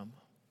Him.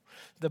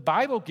 The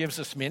Bible gives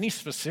us many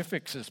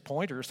specifics as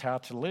pointers how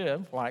to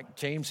live, like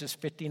James's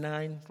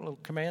 59 little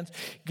commands.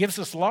 It gives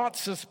us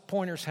lots of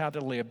pointers how to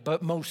live.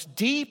 But most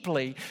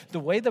deeply, the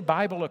way the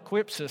Bible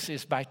equips us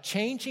is by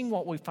changing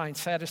what we find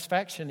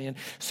satisfaction in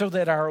so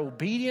that our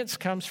obedience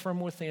comes from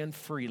within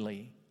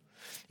freely.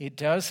 It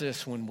does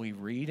this when we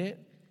read it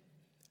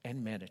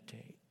and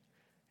meditate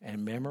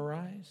and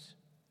memorize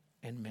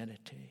and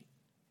meditate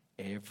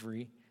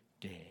every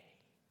day.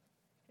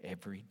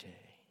 Every day.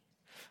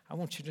 I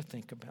want you to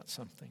think about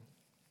something.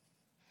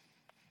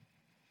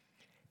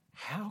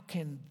 How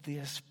can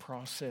this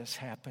process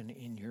happen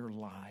in your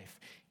life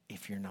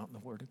if you're not in the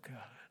Word of God?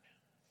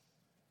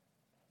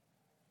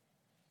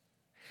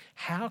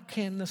 How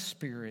can the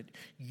Spirit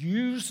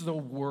use the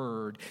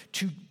Word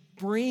to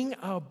bring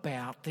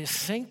about this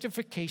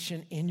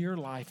sanctification in your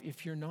life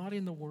if you're not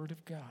in the Word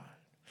of God?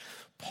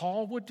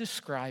 Paul would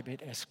describe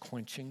it as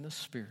quenching the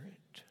Spirit.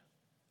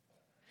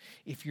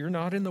 If you're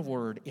not in the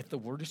Word, if the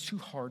Word is too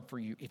hard for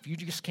you, if you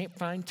just can't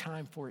find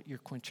time for it, you're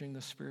quenching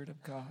the Spirit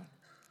of God.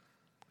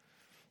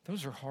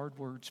 Those are hard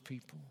words,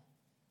 people.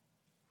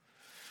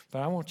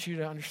 But I want you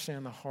to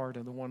understand the heart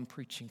of the one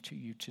preaching to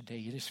you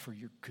today. It is for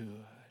your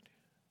good.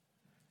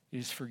 It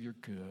is for your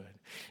good.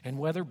 And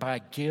whether by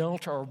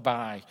guilt or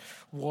by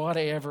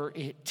whatever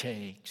it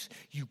takes,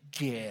 you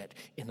get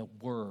in the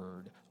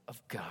Word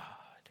of God.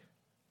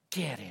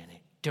 Get in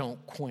it.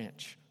 Don't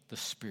quench the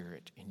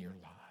Spirit in your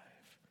life.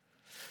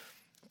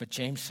 But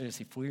James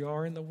says if we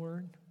are in the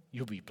Word,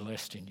 you'll be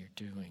blessed in your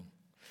doing.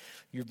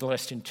 You're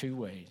blessed in two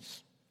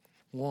ways.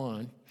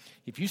 One,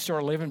 if you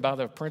start living by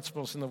the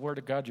principles in the Word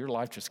of God, your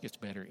life just gets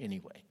better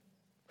anyway.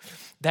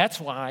 That's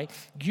why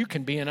you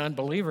can be an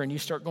unbeliever and you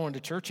start going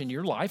to church and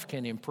your life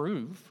can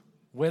improve,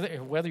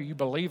 whether you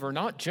believe or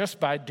not,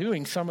 just by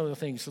doing some of the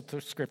things that the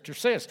Scripture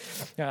says.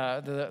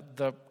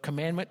 The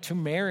commandment to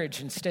marriage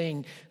and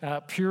staying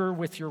pure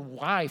with your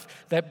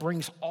wife, that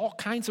brings all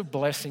kinds of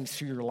blessings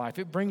to your life.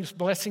 It brings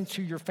blessings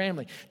to your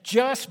family.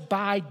 Just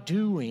by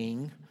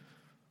doing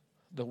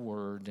the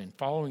Word and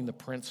following the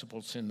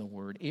principles in the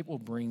Word, it will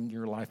bring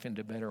your life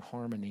into better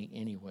harmony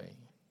anyway.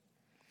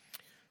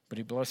 But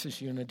He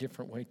blesses you in a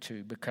different way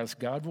too, because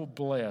God will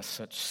bless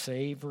such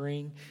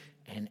savoring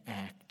and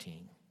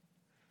acting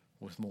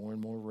with more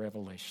and more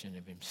revelation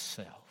of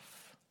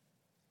Himself.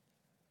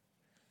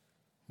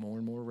 More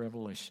and more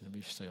revelation of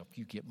yourself.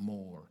 You get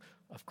more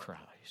of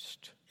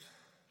Christ.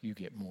 You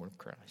get more of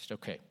Christ.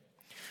 Okay.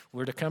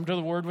 We're to come to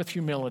the Word with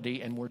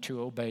humility, and we're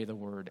to obey the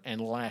Word.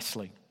 And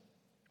lastly,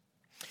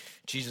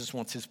 Jesus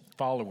wants His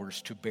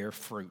followers to bear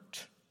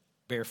fruit.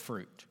 Bear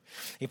fruit.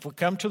 If we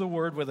come to the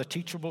Word with a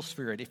teachable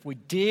spirit, if we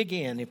dig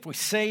in, if we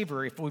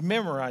savor, if we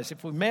memorize,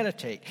 if we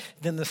meditate,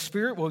 then the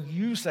Spirit will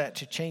use that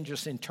to change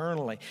us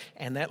internally.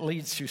 And that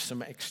leads to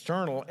some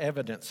external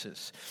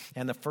evidences.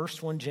 And the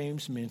first one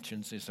James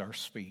mentions is our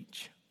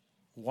speech.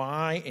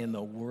 Why in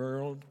the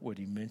world would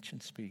he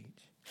mention speech?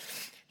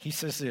 He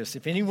says this: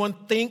 if anyone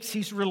thinks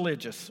he's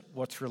religious,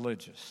 what's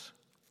religious?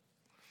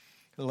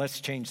 Let's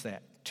change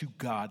that to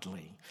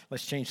godly.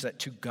 Let's change that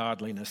to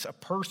godliness. A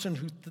person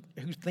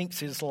who thinks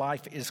his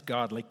life is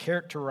godly,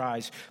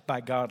 characterized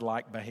by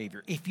godlike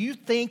behavior. If you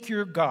think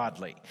you're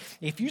godly,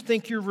 if you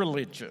think you're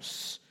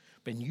religious,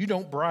 but you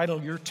don't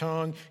bridle your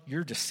tongue,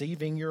 you're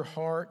deceiving your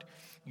heart,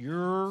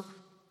 your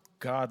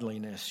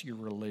godliness, your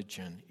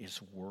religion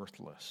is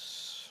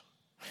worthless.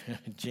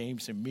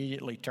 James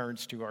immediately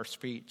turns to our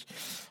speech.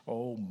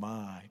 Oh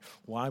my,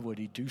 why would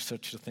he do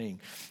such a thing?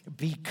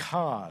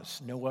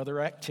 Because no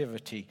other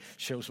activity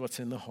shows what's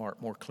in the heart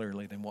more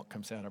clearly than what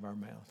comes out of our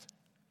mouth.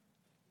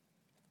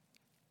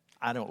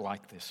 I don't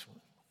like this one.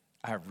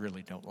 I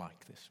really don't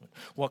like this one.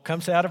 What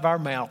comes out of our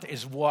mouth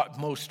is what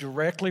most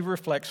directly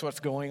reflects what's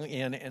going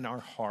in our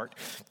heart.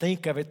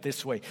 Think of it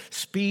this way.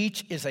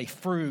 Speech is a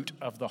fruit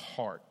of the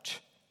heart.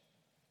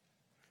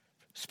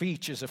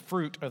 Speech is a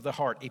fruit of the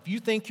heart. If you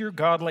think you're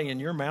godly and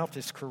your mouth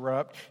is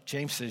corrupt,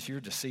 James says you're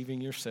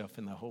deceiving yourself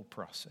in the whole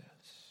process.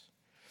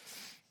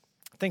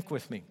 Think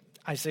with me.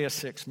 Isaiah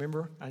 6.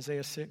 Remember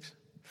Isaiah 6?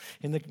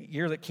 In the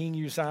year that King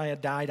Uzziah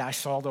died, I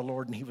saw the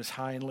Lord, and he was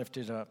high and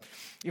lifted up.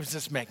 It was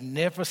this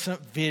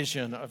magnificent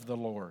vision of the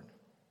Lord.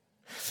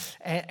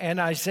 And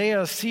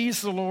Isaiah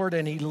sees the Lord,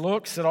 and he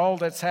looks at all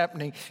that's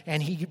happening,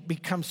 and he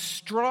becomes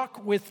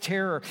struck with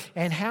terror.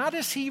 And how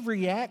does he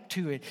react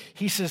to it?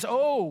 He says,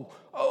 oh,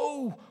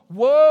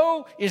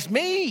 woe is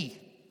me,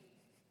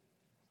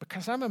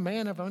 because I'm a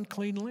man of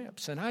unclean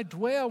lips, and I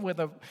dwell with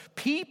a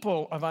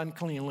people of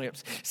unclean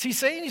lips. Is he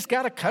saying he's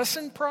got a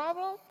cussing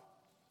problem?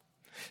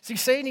 Is he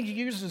saying he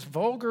uses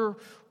vulgar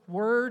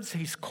words?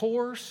 He's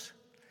coarse?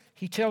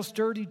 He tells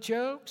dirty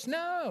jokes?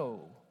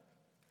 No.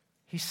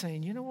 He's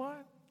saying, you know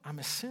what? I'm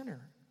a sinner.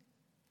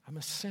 I'm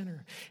a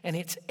sinner. And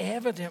it's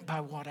evident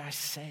by what I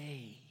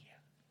say.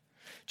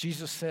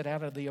 Jesus said,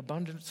 out of the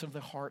abundance of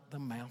the heart, the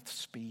mouth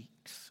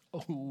speaks.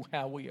 Oh,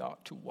 how we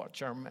ought to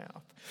watch our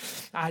mouth.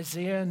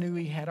 Isaiah knew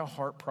he had a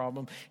heart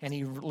problem, and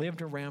he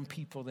lived around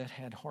people that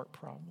had heart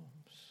problems.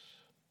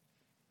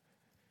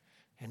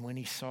 And when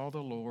he saw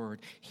the Lord,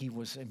 he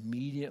was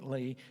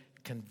immediately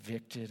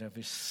convicted of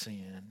his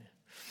sin.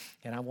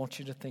 And I want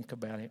you to think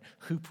about it.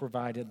 Who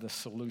provided the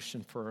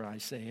solution for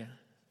Isaiah?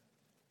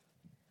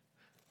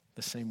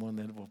 The same one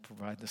that will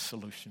provide the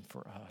solution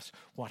for us.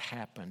 What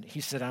happened? He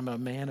said, I'm a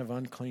man of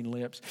unclean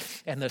lips.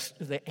 And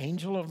the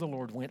angel of the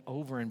Lord went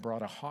over and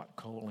brought a hot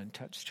coal and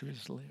touched to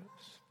his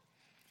lips.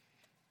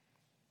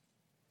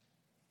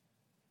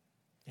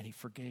 And he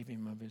forgave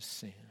him of his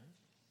sin.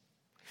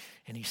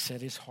 And he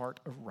set his heart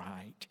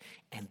aright.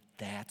 And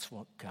that's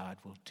what God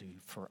will do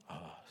for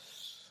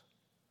us.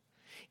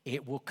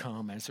 It will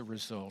come as a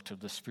result of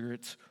the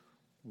Spirit's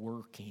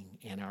working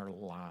in our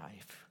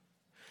life.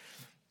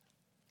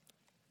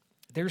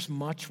 There's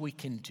much we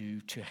can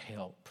do to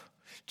help.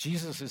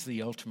 Jesus is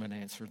the ultimate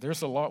answer.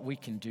 There's a lot we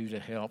can do to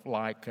help,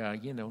 like,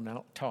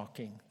 not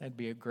talking. That'd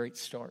be a great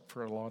start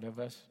for a lot of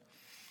us.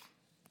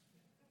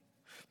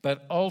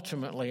 But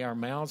ultimately, our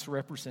mouths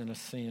represent a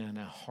sin,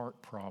 a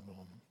heart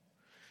problem.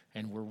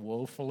 And we're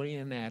woefully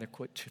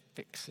inadequate to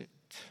fix it.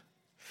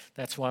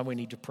 That's why we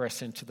need to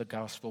press into the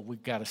gospel.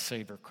 We've got to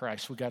savor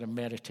Christ. We've got to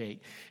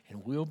meditate.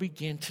 And we'll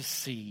begin to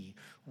see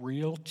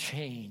real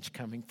change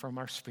coming from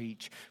our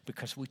speech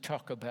because we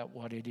talk about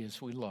what it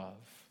is we love.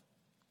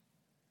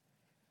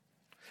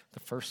 The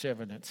first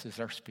evidence is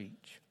our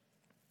speech.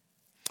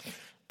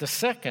 The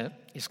second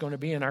is going to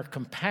be in our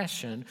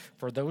compassion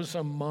for those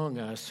among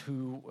us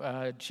who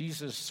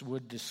Jesus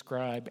would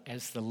describe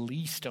as the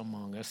least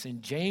among us.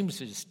 In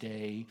James's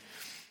day,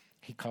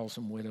 he calls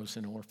them widows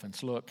and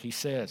orphans. Look, he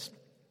says,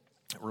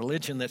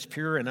 religion that's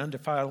pure and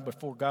undefiled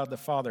before God the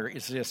Father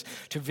is this,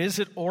 to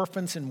visit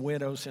orphans and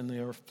widows in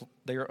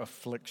their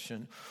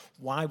affliction.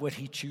 Why would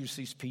he choose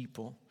these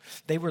people?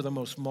 They were the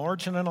most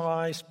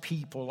marginalized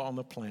people on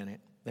the planet.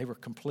 They were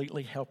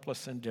completely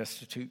helpless and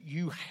destitute.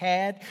 You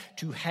had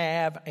to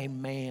have a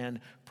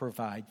man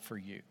provide for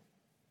you.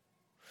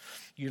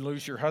 You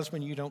lose your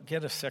husband, you don't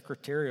get a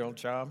secretarial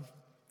job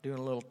doing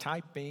a little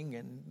typing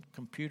and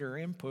computer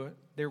input.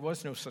 There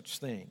was no such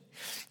thing.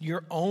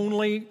 Your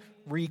only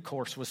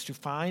recourse was to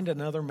find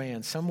another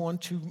man, someone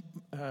to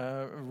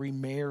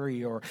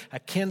remarry, or a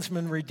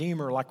kinsman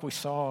redeemer like we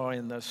saw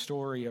in the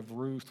story of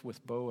Ruth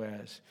with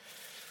Boaz.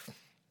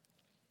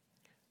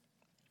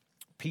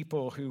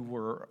 People who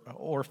were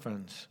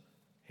orphans,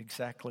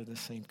 exactly the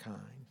same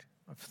kind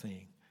of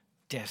thing.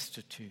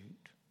 Destitute.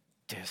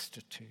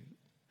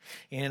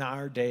 In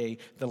our day,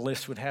 the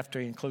list would have to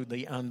include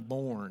the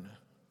unborn,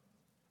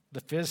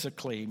 the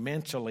physically,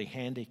 mentally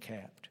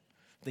handicapped,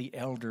 the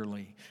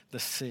elderly, the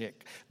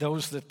sick,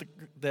 those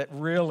that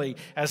really,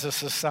 as a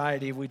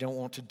society, we don't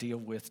want to deal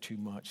with too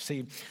much.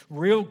 See,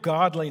 real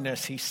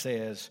godliness, he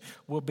says,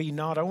 will be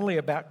not only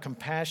about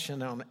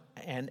compassion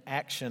and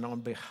action on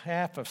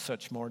behalf of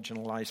such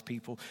marginalized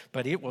people,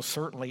 but it will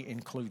certainly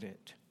include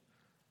it.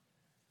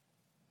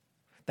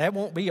 That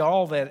won't be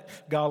all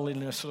that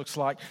godliness looks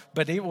like,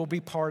 but it will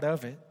be part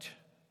of it.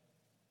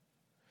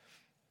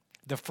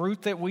 The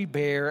fruit that we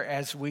bear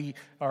as we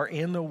are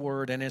in the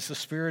Word and as the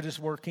Spirit is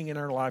working in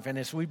our life and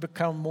as we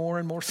become more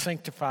and more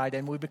sanctified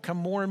and we become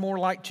more and more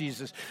like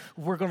Jesus,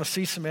 we're going to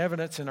see some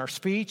evidence in our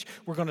speech.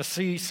 We're going to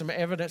see some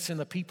evidence in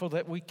the people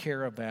that we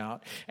care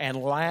about. And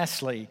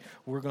lastly,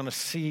 we're going to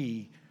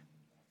see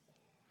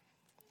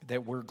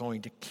that we're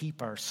going to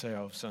keep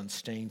ourselves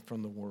unstained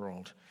from the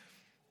world.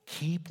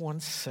 Keep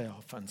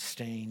oneself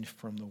unstained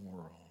from the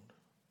world.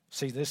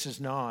 See, this is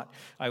not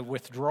a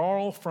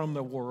withdrawal from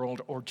the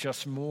world or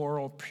just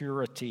moral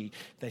purity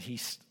that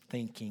he's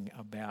thinking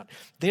about.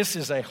 This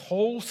is a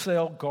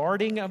wholesale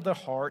guarding of the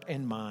heart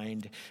and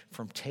mind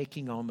from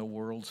taking on the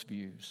world's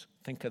views.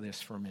 Think of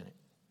this for a minute.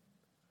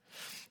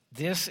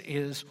 This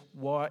is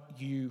what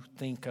you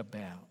think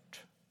about.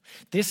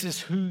 This is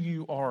who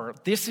you are.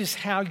 This is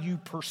how you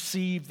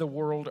perceive the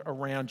world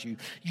around you.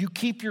 You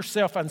keep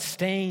yourself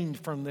unstained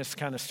from this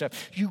kind of stuff.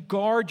 You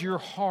guard your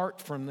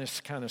heart from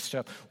this kind of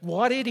stuff.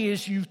 What it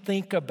is you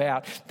think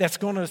about that's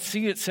going to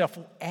see itself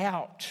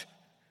out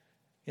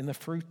in the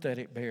fruit that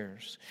it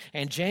bears.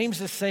 And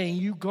James is saying,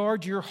 you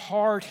guard your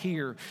heart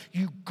here.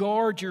 You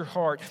guard your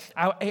heart.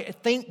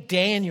 Think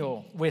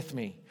Daniel with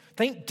me.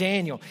 Think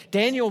Daniel.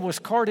 Daniel was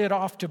carted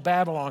off to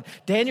Babylon.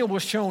 Daniel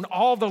was shown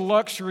all the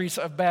luxuries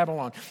of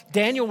Babylon.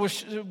 Daniel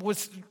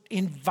was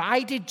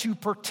invited to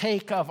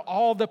partake of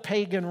all the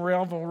pagan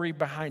revelry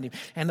behind him.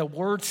 And the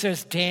word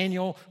says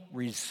Daniel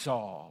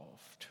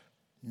resolved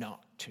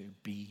not to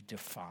be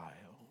defiled.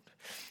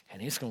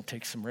 And it's going to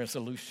take some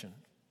resolution.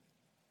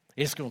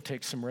 It's going to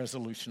take some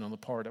resolution on the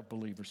part of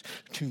believers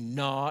to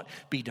not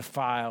be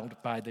defiled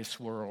by this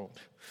world.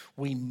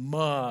 We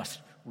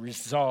must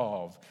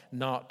resolve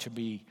not to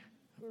be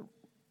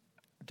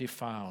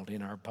defiled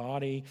in our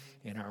body,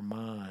 in our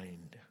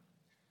mind.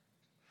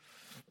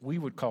 We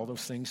would call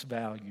those things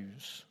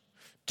values.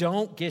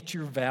 Don't get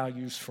your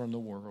values from the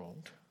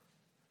world.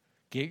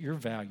 Get your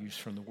values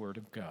from the Word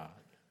of God.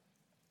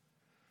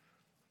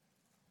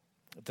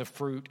 The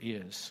fruit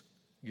is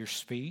your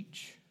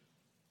speech,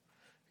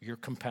 your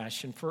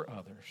compassion for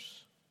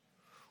others,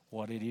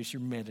 what it is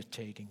you're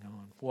meditating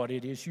on, what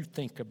it is you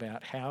think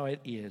about, how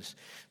it is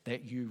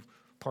that you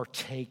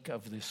partake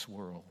of this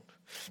world,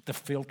 the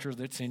filter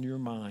that's in your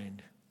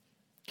mind.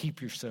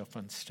 Keep yourself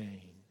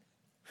unstained.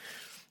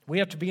 We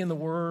have to be in the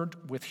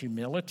Word with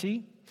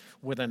humility,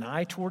 with an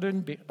eye toward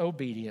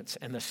obedience,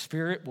 and the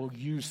Spirit will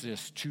use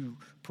this to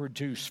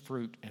produce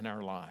fruit in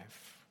our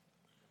life.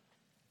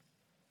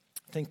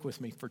 Think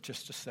with me for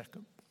just a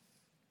second.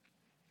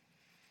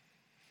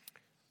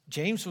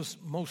 James was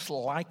most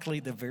likely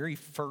the very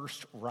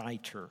first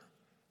writer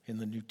in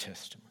the New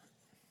Testament.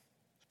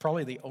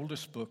 Probably the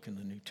oldest book in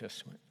the New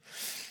Testament.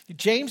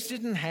 James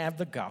didn't have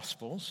the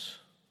Gospels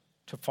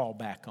to fall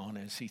back on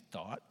as he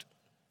thought.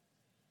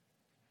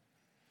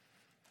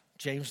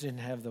 James didn't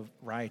have the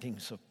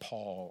writings of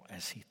Paul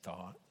as he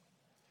thought.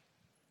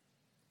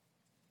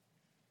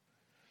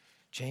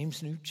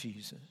 James knew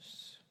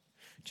Jesus.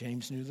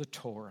 James knew the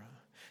Torah.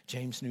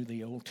 James knew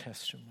the Old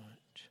Testament.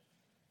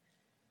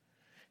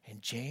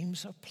 And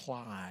James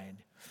applied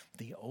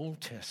the Old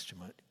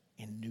Testament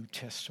in New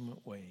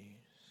Testament ways.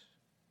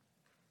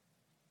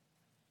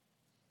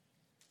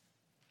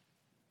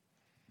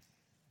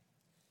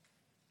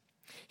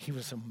 He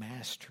was a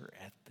master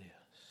at this.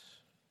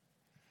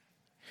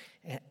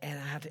 And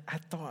I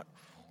thought,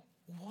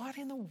 what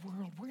in the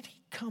world? Where did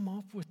he come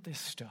up with this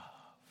stuff?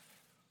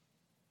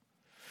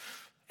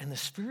 And the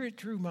Spirit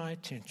drew my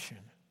attention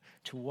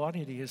to what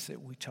it is that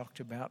we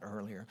talked about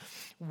earlier.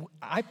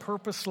 I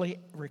purposely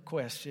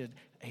requested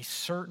a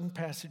certain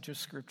passage of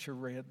Scripture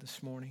read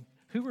this morning.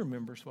 Who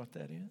remembers what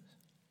that is?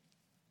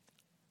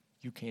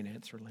 You can't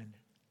answer, Lyndon.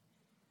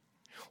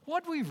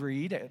 What did we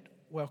read at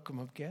Welcome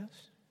of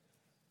Guests?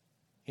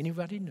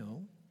 Anybody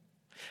know?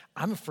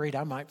 I'm afraid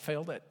I might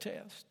fail that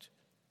test.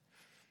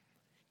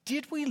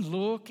 Did we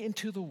look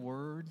into the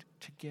Word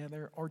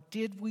together, or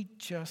did we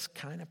just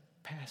kind of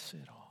pass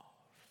it off?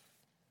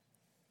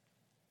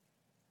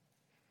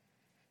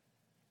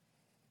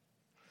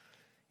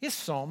 It's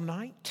Psalm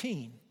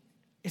 19.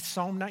 It's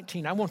Psalm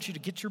 19. I want you to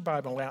get your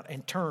Bible out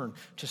and turn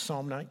to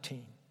Psalm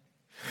 19.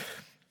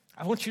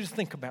 I want you to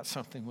think about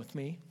something with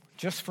me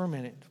just for a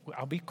minute.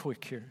 I'll be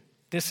quick here.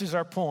 This is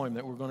our poem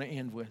that we're going to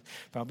end with,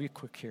 but I'll be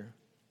quick here.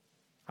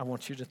 I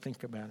want you to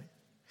think about it.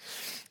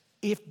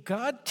 If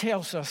God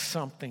tells us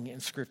something in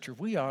Scripture,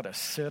 we ought to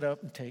sit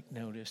up and take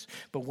notice.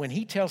 But when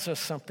He tells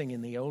us something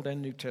in the Old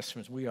and New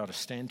Testaments, we ought to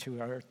stand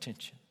to our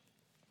attention.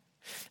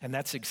 And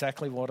that's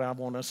exactly what I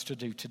want us to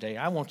do today.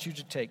 I want you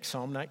to take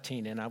Psalm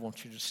 19 and I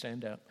want you to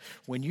stand up.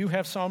 When you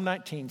have Psalm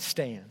 19,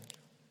 stand.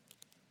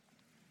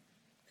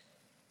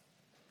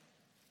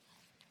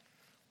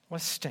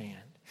 Let's stand.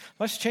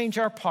 Let's change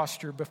our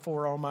posture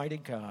before Almighty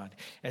God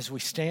as we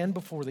stand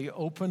before the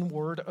open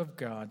Word of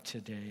God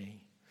today.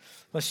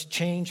 Let's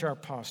change our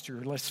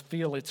posture. Let's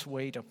feel its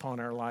weight upon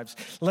our lives.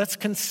 Let's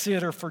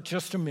consider for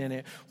just a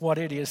minute what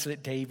it is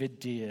that David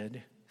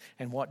did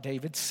and what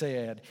David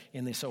said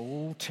in this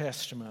Old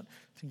Testament,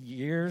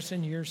 years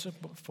and years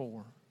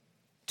before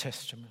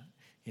Testament,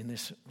 in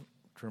this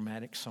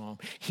dramatic psalm.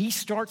 He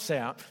starts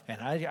out,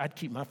 and I'd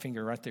keep my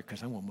finger right there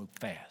because I'm going to move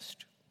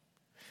fast.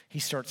 He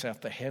starts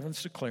out, the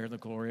heavens declare the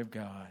glory of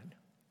God.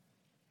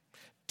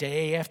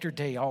 Day after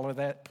day, all of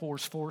that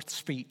pours forth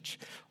speech.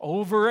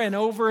 Over and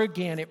over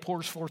again, it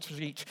pours forth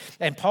speech.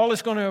 And Paul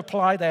is going to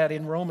apply that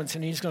in Romans,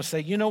 and he's going to say,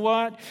 you know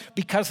what?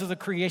 Because of the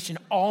creation,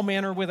 all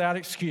men are without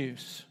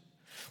excuse.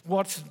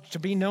 What's to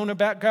be known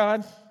about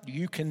God?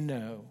 You can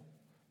know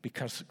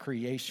because the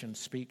creation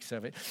speaks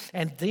of it.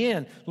 And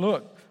then,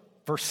 look,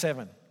 verse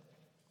 7.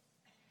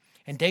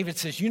 And David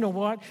says, you know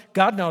what?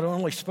 God not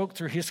only spoke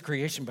through His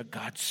creation, but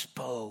God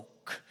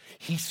spoke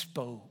He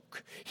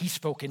spoke. He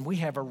spoke, and we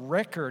have a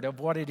record of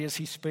what it is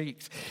he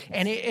speaks.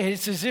 And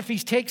it's as if he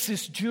takes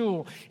this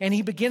jewel and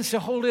he begins to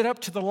hold it up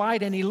to the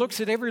light, and he looks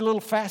at every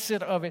little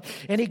facet of it,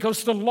 and he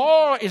goes, the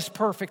law is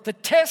perfect, the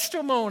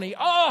testimony,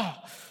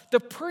 the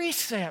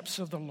precepts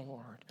of the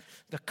Lord,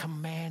 the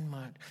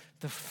commandment,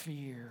 the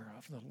fear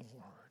of the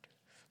Lord,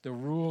 the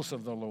rules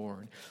of the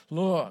Lord.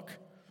 Look,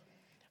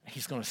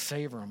 he's going to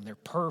savor them. They're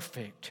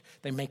perfect.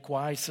 They make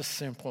wise the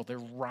simple. They're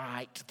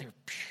right. They're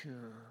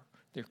pure.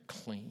 They're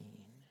clean.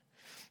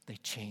 They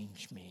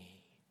change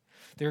me.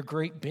 There are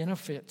great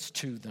benefits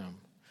to them.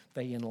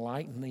 They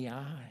enlighten the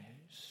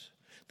eyes.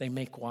 They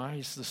make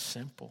wise the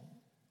simple.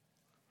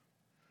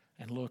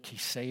 And look, he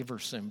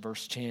savors them.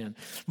 Verse 10.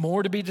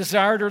 More to be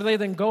desired are they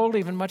than gold,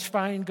 even much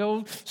fine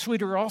gold.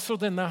 Sweeter also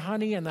than the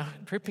honey and the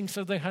drippings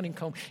of the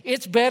honeycomb.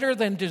 It's better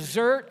than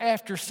dessert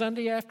after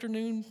Sunday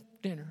afternoon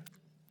dinner.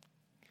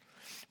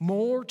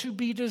 More to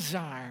be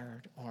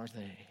desired are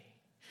they.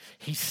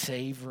 He's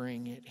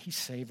savoring it. He's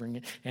savoring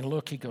it. And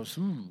look, he goes,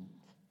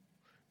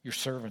 your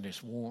servant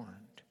is warned.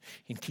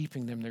 In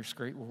keeping them, there's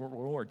great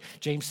reward.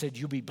 James said,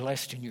 you'll be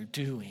blessed in your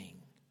doing.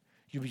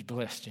 You'll be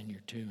blessed in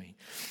your doing.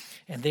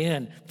 And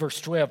then, verse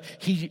 12,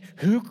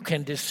 who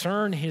can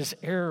discern his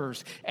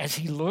errors? As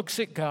he looks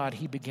at God,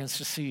 he begins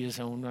to see his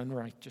own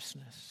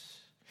unrighteousness.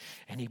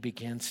 And he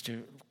begins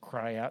to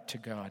cry out to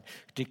God,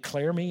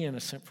 declare me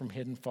innocent from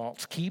hidden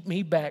faults. Keep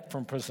me back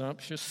from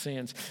presumptuous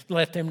sins.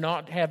 Let them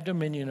not have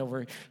dominion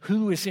over me.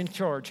 Who is in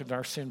charge of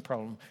our sin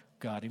problem?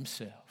 God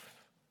himself.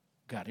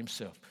 God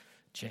himself.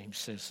 James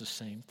says the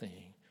same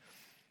thing.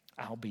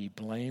 I'll be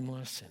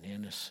blameless and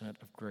innocent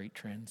of great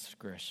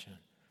transgression.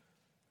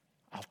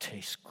 I'll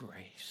taste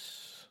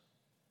grace.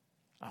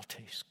 I'll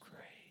taste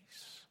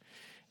grace.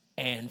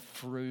 And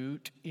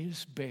fruit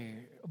is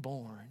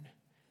born.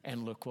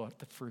 And look what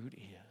the fruit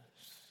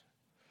is.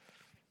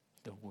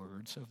 The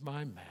words of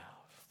my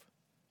mouth,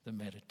 the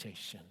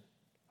meditation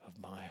of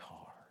my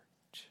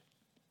heart.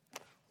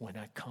 When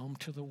I come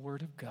to the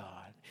Word of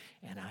God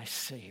and I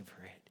savor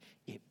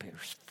it, it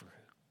bears fruit.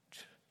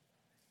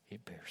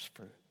 It bears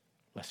fruit.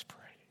 Let's pray.